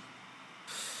NMDs.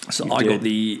 So I got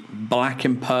the black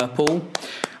and purple. Is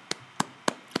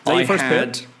that your first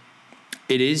pair?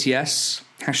 It is, yes.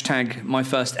 Hashtag my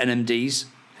first NMDs.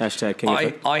 Hashtag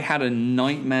King I had a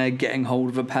nightmare getting hold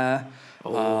of a pair.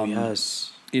 Oh,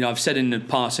 yes. I've said in the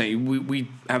past, we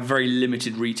have very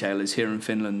limited retailers here in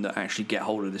Finland that actually get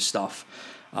hold of this stuff.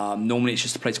 Normally it's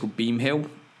just a place called Beam Hill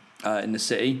in the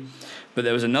city. But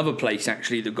there was another place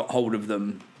actually that got hold of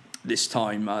them this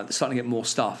time. They're starting to get more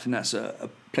stuff, and that's a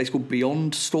place called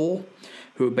Beyond Store,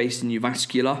 who are based in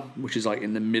Jyväskylä, which is like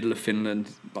in the middle of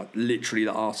Finland, like literally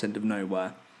the arse end of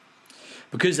nowhere.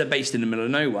 Because they're based in the middle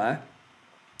of nowhere,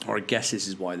 or I guess this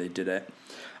is why they did it,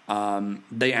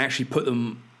 they actually put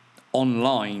them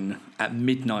online at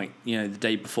midnight, the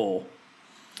day before.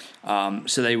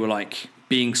 So they were like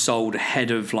being sold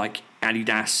ahead of like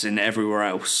Adidas and everywhere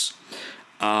else.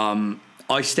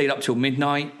 I stayed up till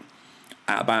midnight.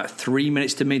 At about 3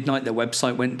 minutes to midnight, their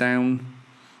website went down.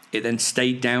 It then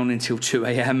stayed down until 2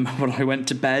 a.m. when I went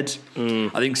to bed. I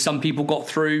think some people got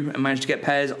through and managed to get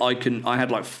pairs. I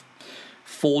had like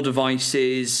 4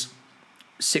 devices,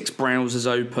 6 browsers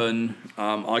open.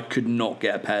 I could not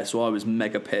get a pair, so I was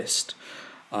mega pissed.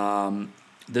 The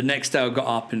next day I got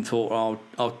up and thought,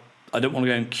 I don't want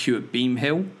to go and queue at Beam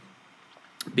Hill.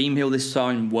 Beam Hill this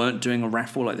time weren't doing a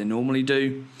raffle like they normally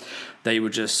do. They were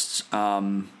just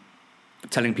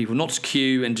telling people not to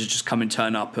queue and to just come and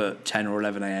turn up at 10 or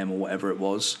 11 a.m. or whatever it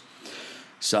was.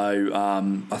 So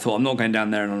I thought, I'm not going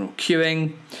down there and I'm not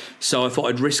queuing. So I thought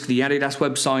I'd risk the Adidas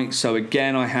website. So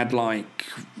again, I had like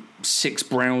 6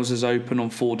 browsers open on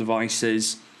 4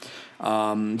 devices.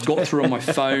 Got through on my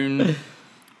phone,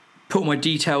 put my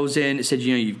details in. It said,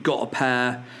 you've got a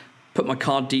pair. Put my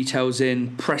card details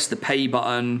in, pressed the pay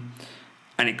button,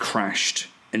 and it crashed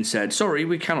and said, sorry,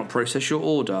 we cannot process your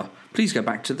order. Please go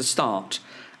back to the start.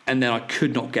 And then I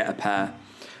could not get a pair.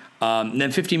 And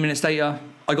then 15 minutes later,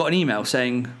 I got an email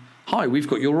saying, hi, we've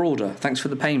got your order. Thanks for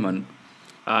the payment.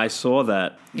 I saw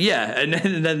that. Yeah, and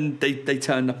then they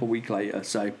turned up a week later.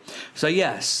 So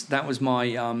yes, that was my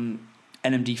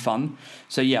NMD fun.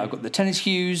 So yeah, I've got the tennis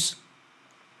hues,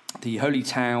 the Holy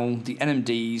Towel, the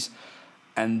NMDs,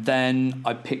 and then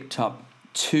I picked up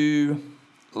 2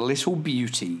 little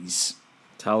beauties.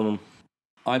 Tell them.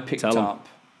 I picked up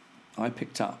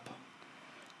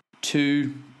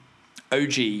 2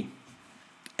 OG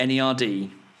NERD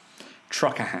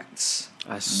trucker hats.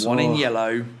 I saw. 1 in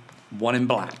yellow, 1 in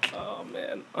black. Oh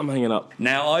man, I'm hanging up.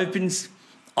 Now I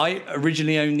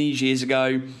originally owned these years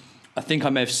ago. I think I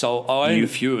may have sold. I own a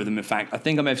few of them, in fact. I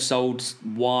think I may have sold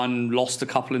 1, lost a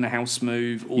couple in a house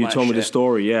move. All you that told shit. me the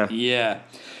story, yeah. Yeah.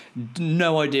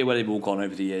 No idea where they've all gone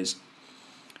over the years.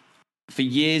 For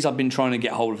years, I've been trying to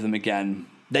get hold of them again.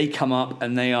 They come up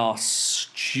and they are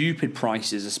stupid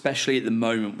prices, especially at the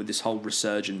moment with this whole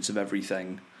resurgence of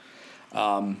everything.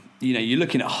 You're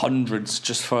looking at hundreds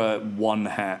just for 1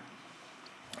 hat,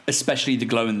 especially the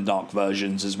glow-in-the-dark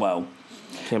versions as well.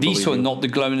 These 2 are not the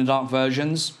glow-in-the-dark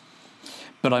versions.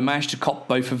 But I managed to cop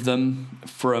both of them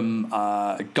from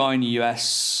a guy in the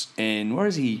US where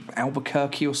is he?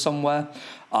 Albuquerque or somewhere.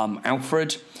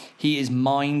 Alfred. He is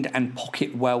Mind and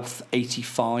Pocket Wealth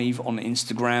 85 on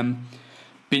Instagram.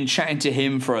 Been chatting to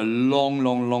him for a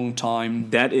long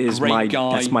time. That is Great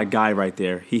guy. That's my guy right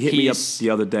there. He hit me up the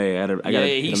other day. I gotta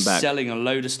hit him back. He's selling a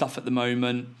load of stuff at the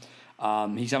moment.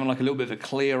 He's having like a little bit of a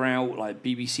clear out, like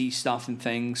BBC stuff and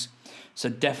things. So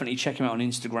definitely check him out on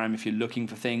Instagram if you're looking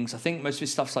for things. I think most of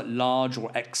his stuff's like large or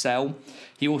XL.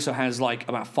 He also has like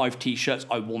about 5 T-shirts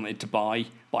I wanted to buy,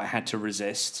 but I had to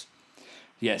resist.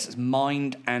 Yes, it's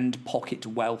Mind and Pocket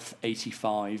Wealth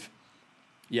 85.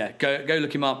 Yeah, go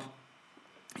look him up.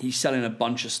 He's selling a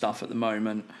bunch of stuff at the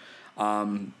moment.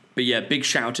 But yeah, big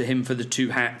shout out to him for the 2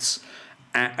 hats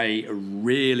at a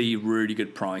really, really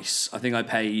good price. I think I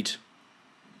paid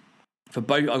for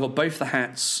both. I got both the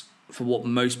hats for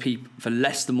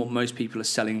less than what most people are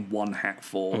selling 1 hat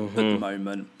for at the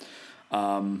moment.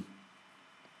 So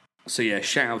yeah,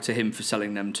 shout out to him for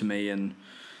selling them to me and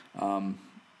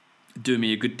doing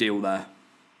me a good deal there.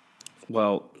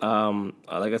 Well,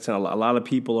 like I said, a lot of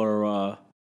people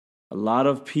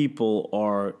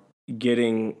are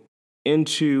getting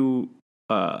into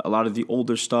a lot of the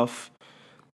older stuff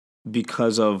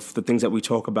because of the things that we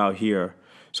talk about here.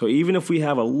 So even if we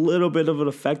have a little bit of an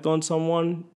effect on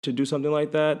someone to do something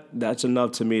like that, that's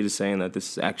enough to me to saying that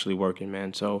this is actually working,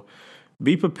 man. So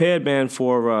be prepared, man,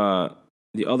 for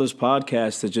the Others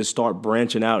podcast to just start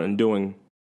branching out and doing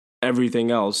everything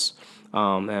else.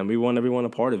 and we want everyone a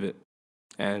part of it.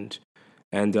 And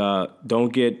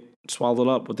don't get swallowed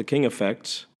up with the King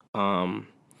effect.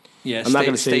 Yeah, I'm not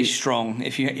going to stay strong.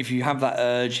 If you have that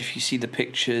urge, if you see the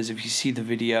pictures, if you see the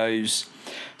videos,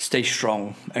 stay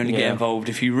strong. Only get involved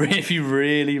if you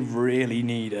really, really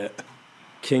need it.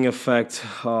 King effect.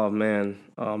 Oh man.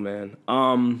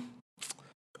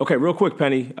 Okay, real quick,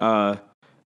 Penny.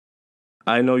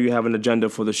 I know you have an agenda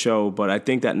for the show, but I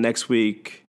think that next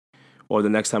week or the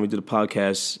next time we do the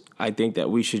podcast, I think that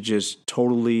we should just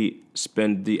totally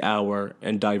spend the hour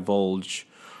and divulge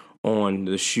on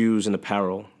the shoes and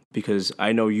apparel, because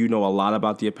I know you know a lot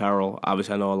about the apparel.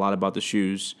 Obviously, I know a lot about the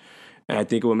shoes, and I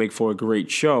think it would make for a great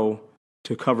show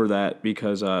to cover that,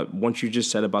 because once you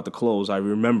just said about the clothes, I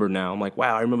remember now. I'm like,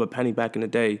 wow, I remember Penny back in the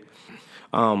day,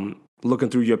 looking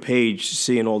through your page,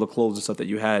 seeing all the clothes and stuff that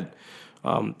you had.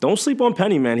 Don't sleep on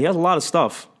Penny, man. He has a lot of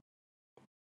stuff.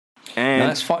 And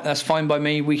no, that's fine by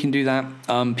me. We can do that.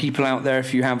 People out there,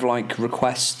 if you have like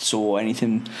requests or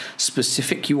anything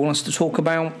specific you want us to talk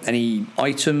about, any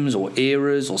items or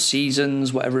eras or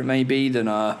seasons, whatever it may be, then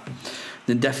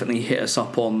definitely hit us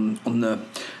up on the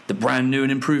brand new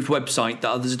and improved website,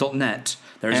 theothers.net.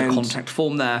 There is a contact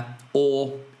form there,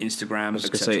 or Instagram. I was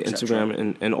going to say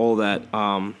Instagram and all that.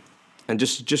 And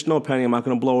just know, Penny, I'm not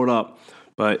going to blow it up,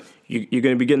 but you're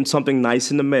going to be getting something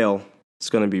nice in the mail. It's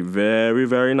going to be very,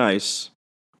 very nice.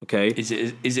 Okay. Is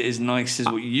it as nice as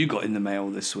what you got in the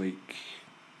mail this week?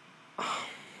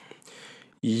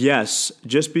 Yes,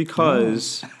 just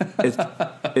because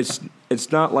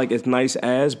it's not like it's nice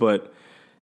as, but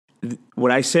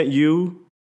what I sent you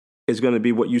is going to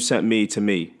be what you sent me to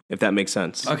me, if that makes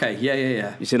sense. Okay.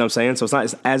 Yeah. You see what I'm saying? So it's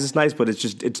not as nice, but it's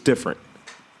different.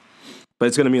 But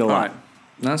it's going to mean a lot. All right.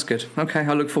 That's good. Okay,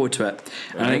 I look forward to it.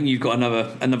 And I think you've got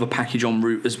another package en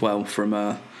route as well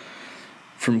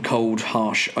from cold,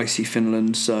 harsh, icy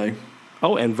Finland. So.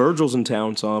 Oh, and Virgil's in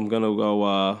town, so I'm gonna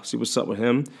go see what's up with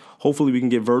him. Hopefully, we can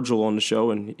get Virgil on the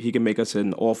show, and he can make us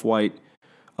an off-white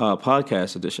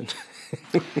podcast edition.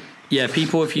 Yeah,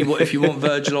 people, if you want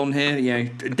Virgil on here,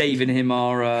 Dave and him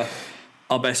are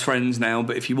best friends now.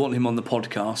 But if you want him on the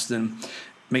podcast, then.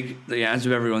 As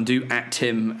with everyone, do act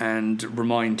him and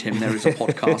remind him there is a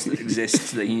podcast that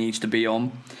exists that he needs to be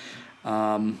on,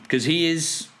 because he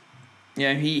is,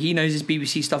 he knows his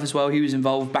BBC stuff as well. He was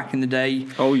involved back in the day.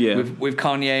 Oh yeah, with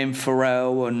Kanye and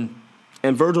Pharrell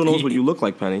and Virgil knows what you look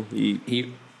like, Penny.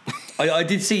 I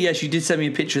did see. Yes, you did send me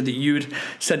a picture that you had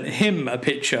sent him a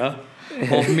picture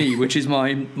of me, which is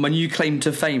my new claim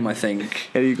to fame, I think.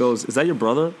 And he goes, "Is that your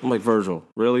brother?" I'm like, "Virgil,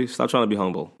 really? Stop trying to be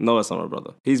humble. No, that's not my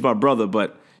brother. He's my brother,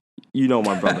 but you know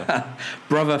my brother."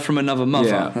 Brother from another mother.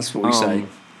 Yeah. That's what we say.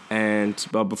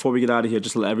 But before we get out of here,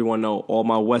 just to let everyone know, all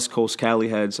my West Coast Cali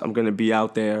heads, I'm going to be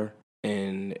out there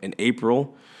in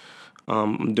April.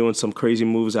 I'm doing some crazy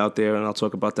moves out there, and I'll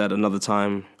talk about that another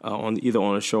time either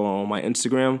on a show or on my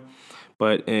Instagram.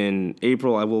 But in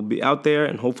April, I will be out there,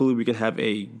 and hopefully we can have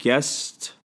a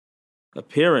guest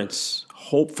appearance.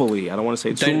 Hopefully. I don't want to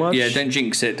say too much. Yeah, don't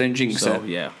jinx it.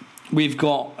 Yeah. We've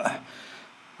got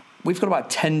about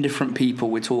 10 different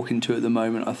people we're talking to at the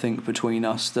moment, I think, between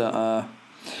us that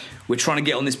we're trying to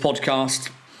get on this podcast.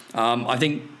 I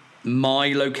think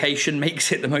my location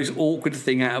makes it the most awkward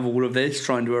thing out of all of this,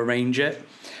 trying to arrange it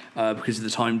because of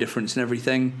the time difference and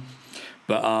everything.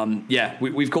 But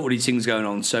we've got all these things going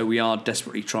on, so we are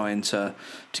desperately trying to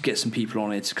get some people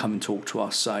on here to come and talk to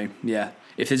us. So yeah,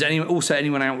 if there's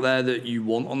anyone out there that you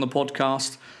want on the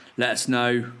podcast, let us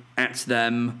know. At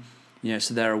them,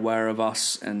 so they're aware of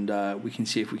us, and we can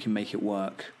see if we can make it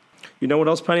work. You know what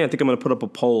else, Penny? I think I'm going to put up a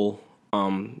poll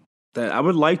that I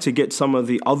would like to get some of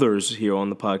the others here on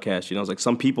the podcast. It's like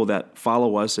some people that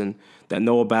follow us and that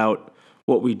know about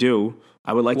what we do.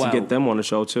 I would like to get them on the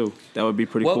show too. That would be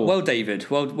pretty cool. Well, David.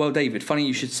 Funny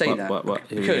you should say that. What?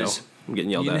 Because I'm getting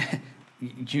yelled at.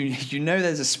 You know,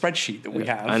 there's a spreadsheet that we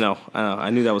have. I know. I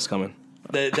knew that was coming.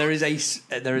 There is a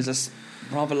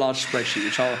rather large spreadsheet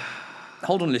which I'll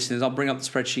hold on, listeners. I'll bring up the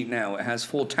spreadsheet now. It has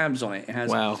 4 tabs on it. It has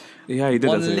wow. Yeah, you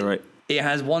did that to me, right? It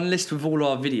has one list with all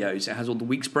our videos. It has all the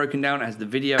weeks broken down. It has the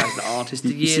video, it has the artist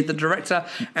of the year, the director,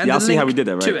 and the link how we did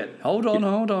that, right? to it. Hold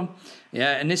on.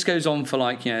 Yeah, and this goes on for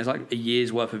it's like a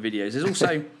year's worth of videos. There's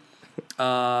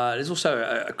also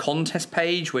a contest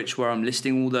page where I'm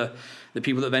listing all the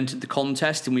people that have entered the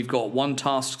contest, and we've got 1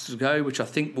 task to go, which I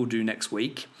think we'll do next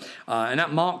week. And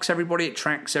that marks everybody, it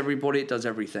tracks everybody, it does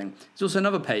everything. There's also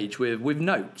another page with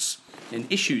notes.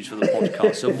 issues for the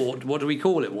podcast. So what do we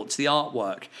call it? What's the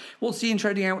artwork? What's the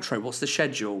intro, the outro? What's the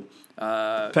schedule?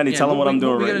 Penny, tell them what I'm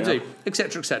doing right now. What are we going to do?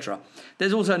 Etc., etc.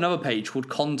 There's also another page called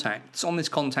Contacts. On this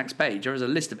Contacts page, there is a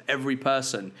list of every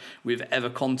person we've ever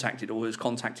contacted or who's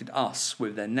contacted us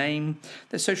with their name,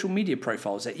 their social media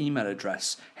profiles, their email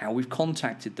address, how we've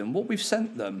contacted them, what we've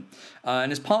sent them.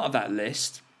 And as part of that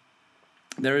list,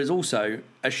 there is also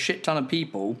a shit ton of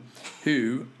people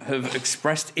who have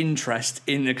expressed interest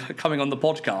in coming on the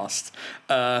podcast.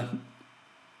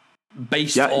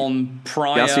 Based on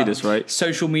prior see this, right?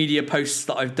 social media posts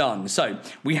that I've done. So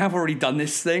we have already done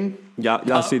this thing.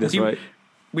 Y'all see this, right?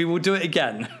 We will do it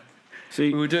again.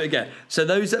 See, we will do it again. So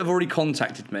those that have already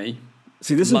contacted me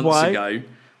months ago,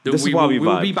 we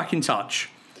will be back in touch.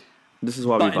 This is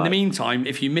why But in the meantime,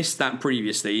 if you missed that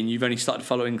previously and you've only started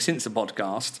following since the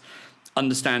podcast,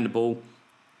 understandable,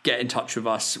 get in touch with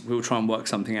us. We'll try and work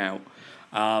something out.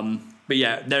 But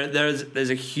yeah, there's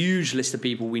a huge list of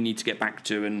people we need to get back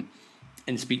to and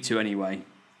speak to anyway.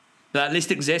 That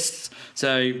list exists,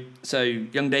 so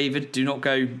young David, do not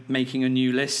go making a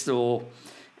new list or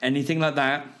anything like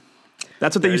that.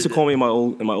 That's what they used to call me in my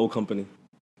old company,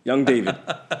 young David.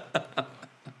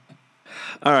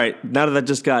 All right, now that I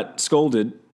just got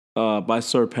scolded by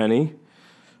Sir Penny,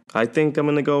 I think I'm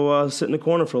gonna go sit in the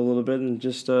corner for a little bit and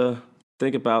just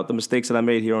think about the mistakes that I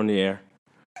made here on the air.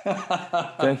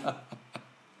 Okay.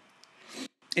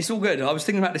 It's all good. I was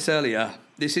thinking about this earlier.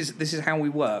 This is how we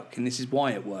work, and this is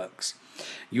why it works.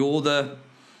 You're the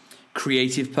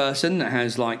creative person that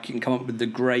has you can come up with the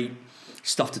great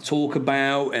stuff to talk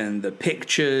about, and the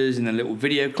pictures and the little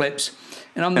video clips.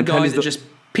 And I'm the guy that just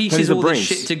pieces all this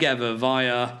shit together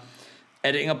via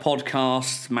editing a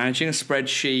podcast, managing a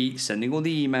spreadsheet, sending all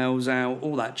the emails out,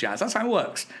 all that jazz. That's how it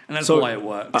works, and that's why it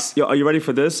works. Are you ready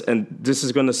for this? And this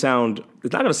is going to sound,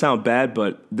 it's not going to sound bad,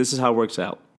 but this is how it works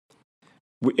out.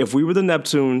 If we were the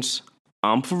Neptunes,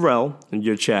 I'm Pharrell and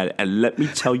you're Chad, and let me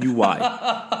tell you why.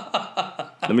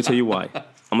 Let me tell you why.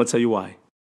 I'm going to tell you why.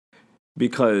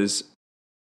 Because,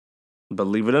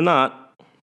 believe it or not,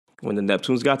 when the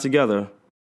Neptunes got together,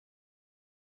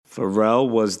 Pharrell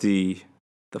was the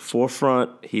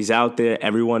forefront. He's out there.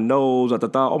 Everyone knows.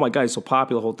 Oh my God, he's so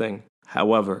popular, the whole thing.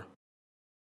 However,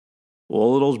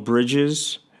 all of those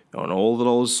bridges and all of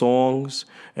those songs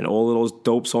and all of those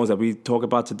dope songs that we talk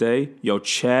about today,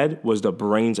 Chad was the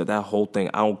brains of that whole thing.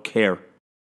 I don't care.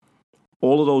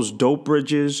 All of those dope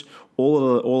bridges,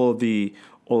 all of the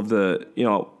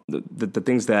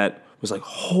things that was like,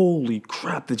 holy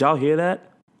crap, did y'all hear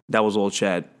that? That was all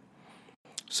Chad.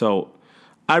 So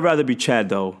I'd rather be Chad,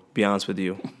 though, be honest with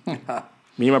you. Me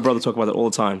and my brother talk about it all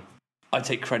the time. I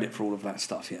take credit for all of that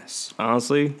stuff, yes.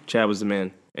 Honestly, Chad was the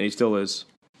man, and he still is.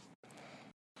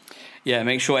 Yeah,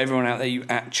 make sure everyone out there, you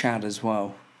at Chad as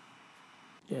well.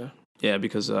 Yeah,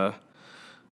 because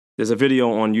there's a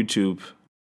video on YouTube.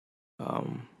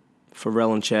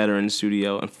 Pharrell and Chad are in the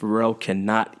studio, and Pharrell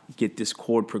cannot get this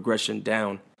chord progression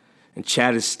down. And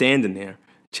Chad is standing there.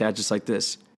 Chad's just like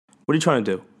this. What are you trying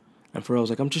to do? And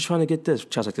Pharrell's like, I'm just trying to get this.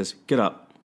 Chad's like this. Get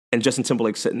up. And Justin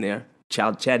Timberlake's sitting there.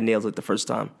 Chad nails it the first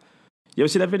time. You ever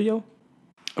see that video?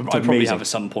 I probably have at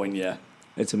some point, yeah.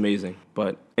 It's amazing.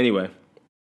 But anyway,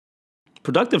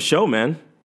 productive show, man.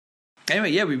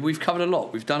 Anyway, yeah, we've covered a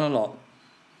lot. We've done a lot.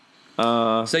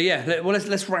 So yeah, well,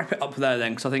 let's wrap it up there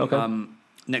then, because I think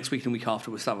next week and the week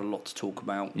after we'll still have a lot to talk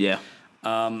about. Yeah.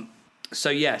 So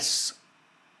yes,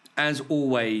 as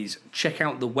always, check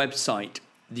out the website,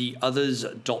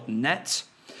 theothers.net.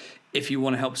 If you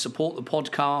want to help support the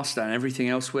podcast and everything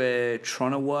else we're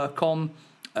trying to work on,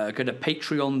 go to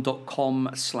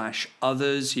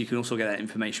patreon.com/others. You can also get that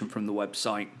information from the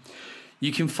website.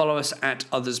 You can follow us at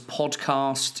Others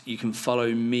Podcast. You can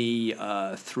follow me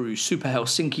through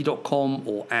superhelsinki.com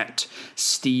or at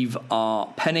Steve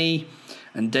R. Penny.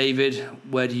 And David,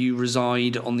 where do you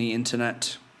reside on the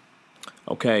internet?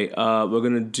 Okay, we're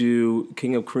going to do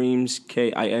King of Creams,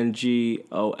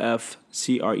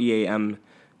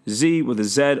 KINGOFCREAMZ with a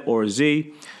Z or a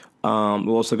Z. We're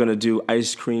also going to do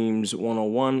Ice Creams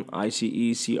 101,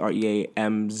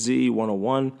 ICECREAMZ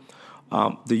 101.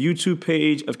 The YouTube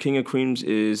page of King of Creams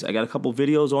I got a couple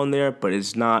videos on there, but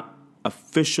it's not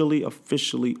officially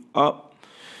up.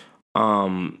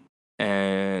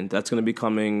 And that's going to be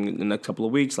coming in the next couple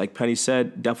of weeks. Like Penny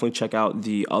said, definitely check out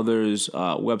the Others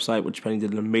website, which Penny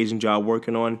did an amazing job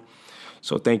working on.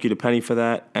 So thank you to Penny for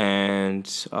that. And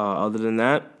other than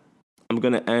that, I'm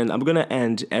gonna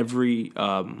end every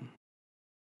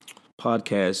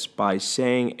podcast by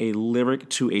saying a lyric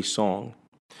to a song.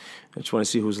 I just want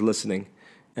to see who's listening.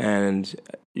 And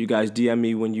you guys DM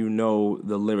me when you know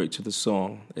the lyric to the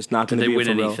song. It's not going to be Did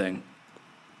they win Pharrell. anything?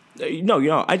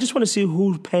 No, I just want to see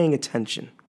who's paying attention.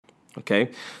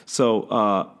 Okay,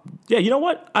 so you know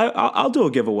what? I'll do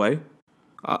a giveaway.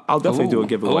 I'll definitely do a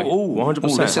giveaway.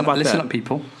 100%. How about listen that? up,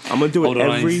 people. I'm gonna do it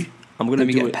every. I'm gonna Let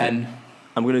me do get it. a pen.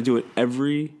 I'm gonna do it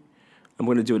every. I'm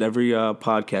gonna do it every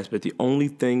podcast. But the only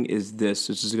thing is this.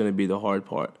 This is gonna be the hard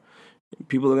part.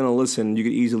 People are gonna listen. You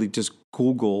could easily just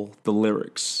Google the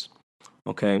lyrics.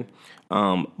 Okay,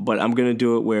 but I'm gonna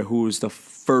do it where who is the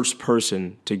first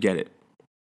person to get it.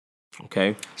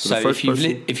 Okay. So if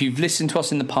you've listened to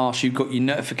us in the past, you've got your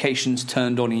notifications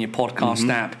turned on in your podcast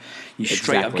app. You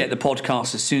straight up get the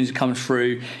podcast as soon as it comes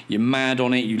through. You're mad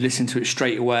on it. You listen to it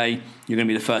straight away. You're going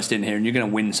to be the first in here, and you're going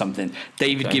to win something.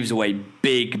 David gives away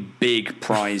big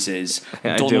prizes.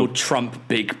 Donald Trump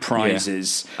big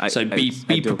prizes. So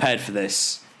be prepared for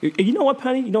this. You know what,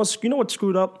 Penny? You know what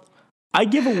screwed up? I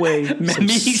give away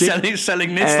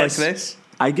selling this like this.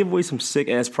 I give away some sick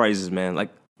ass prizes, man. Like.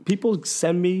 People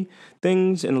send me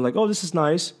things and they're like, "Oh, this is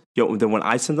nice." Then when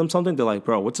I send them something, they're like,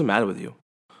 "Bro, what's the matter with you?"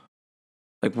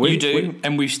 Like, wait.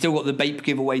 And we've still got the Bape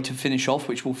giveaway to finish off,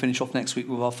 which we'll finish off next week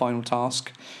with our final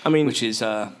task. I mean, which is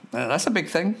that's a big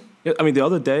thing. I mean, the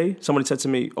other day somebody said to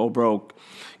me, "Oh, bro,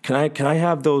 can I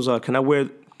have those? Can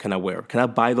I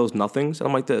buy those nothings?" And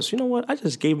I'm like, "This, you know what? I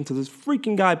just gave them to this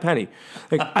freaking guy, Penny.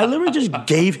 Like, I literally just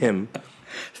gave him."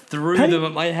 Threw them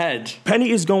at my head. Penny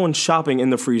is going shopping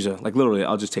in the freezer. Like, literally,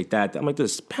 I'll just take that. I'm like,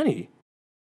 this, Penny,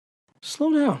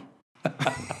 slow down.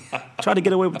 Try to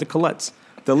get away with the Colettes.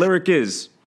 The lyric is,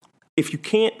 if you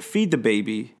can't feed the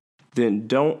baby, then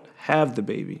don't have the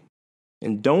baby.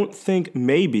 And don't think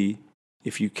maybe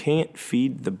if you can't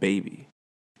feed the baby.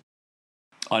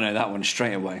 I know that one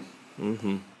straight away.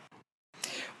 Mm-hmm.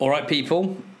 All right,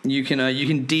 people. You can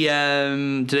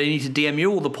DM. Do they need to DM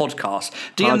you or the podcast?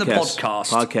 DM the podcast.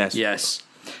 Podcast. Yes.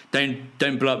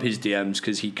 Don't blow up his DMs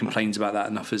because he complains about that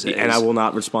enough as it is. And I will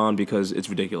not respond because it's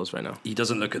ridiculous right now. He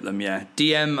doesn't look at them. Yeah.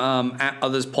 DM at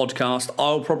others podcast.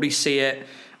 I'll probably see it.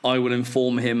 I will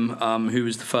inform him who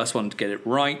was the first one to get it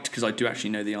right because I do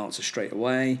actually know the answer straight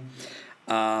away.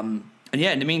 And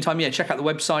yeah, in the meantime, check out the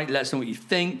website. Let us know what you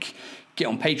think. Get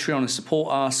on Patreon and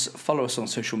support us. Follow us on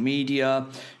social media.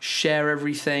 Share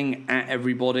everything at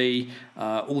everybody.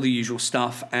 All the usual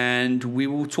stuff. And we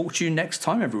will talk to you next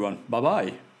time, everyone.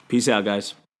 Bye-bye. Peace out,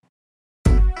 guys.